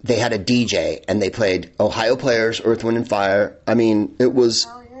 they had a DJ, and they played Ohio Players, Earth, Wind, and Fire. I mean, it was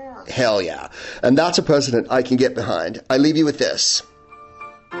hell yeah. And that's a president I can get behind. I leave you with this.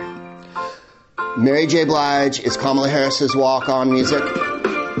 Mary J. Blige is Kamala Harris's walk-on music.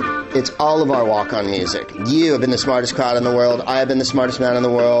 It's all of our walk-on music. You have been the smartest crowd in the world. I have been the smartest man in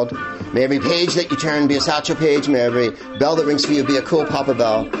the world. May every page that you turn be a Satchel Paige. May every bell that rings for you be a cool Papa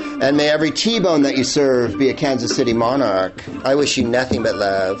Bell. And may every T-bone that you serve be a Kansas City Monarch. I wish you nothing but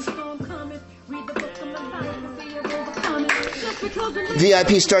love.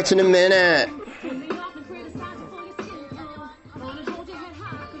 VIP starts in a minute.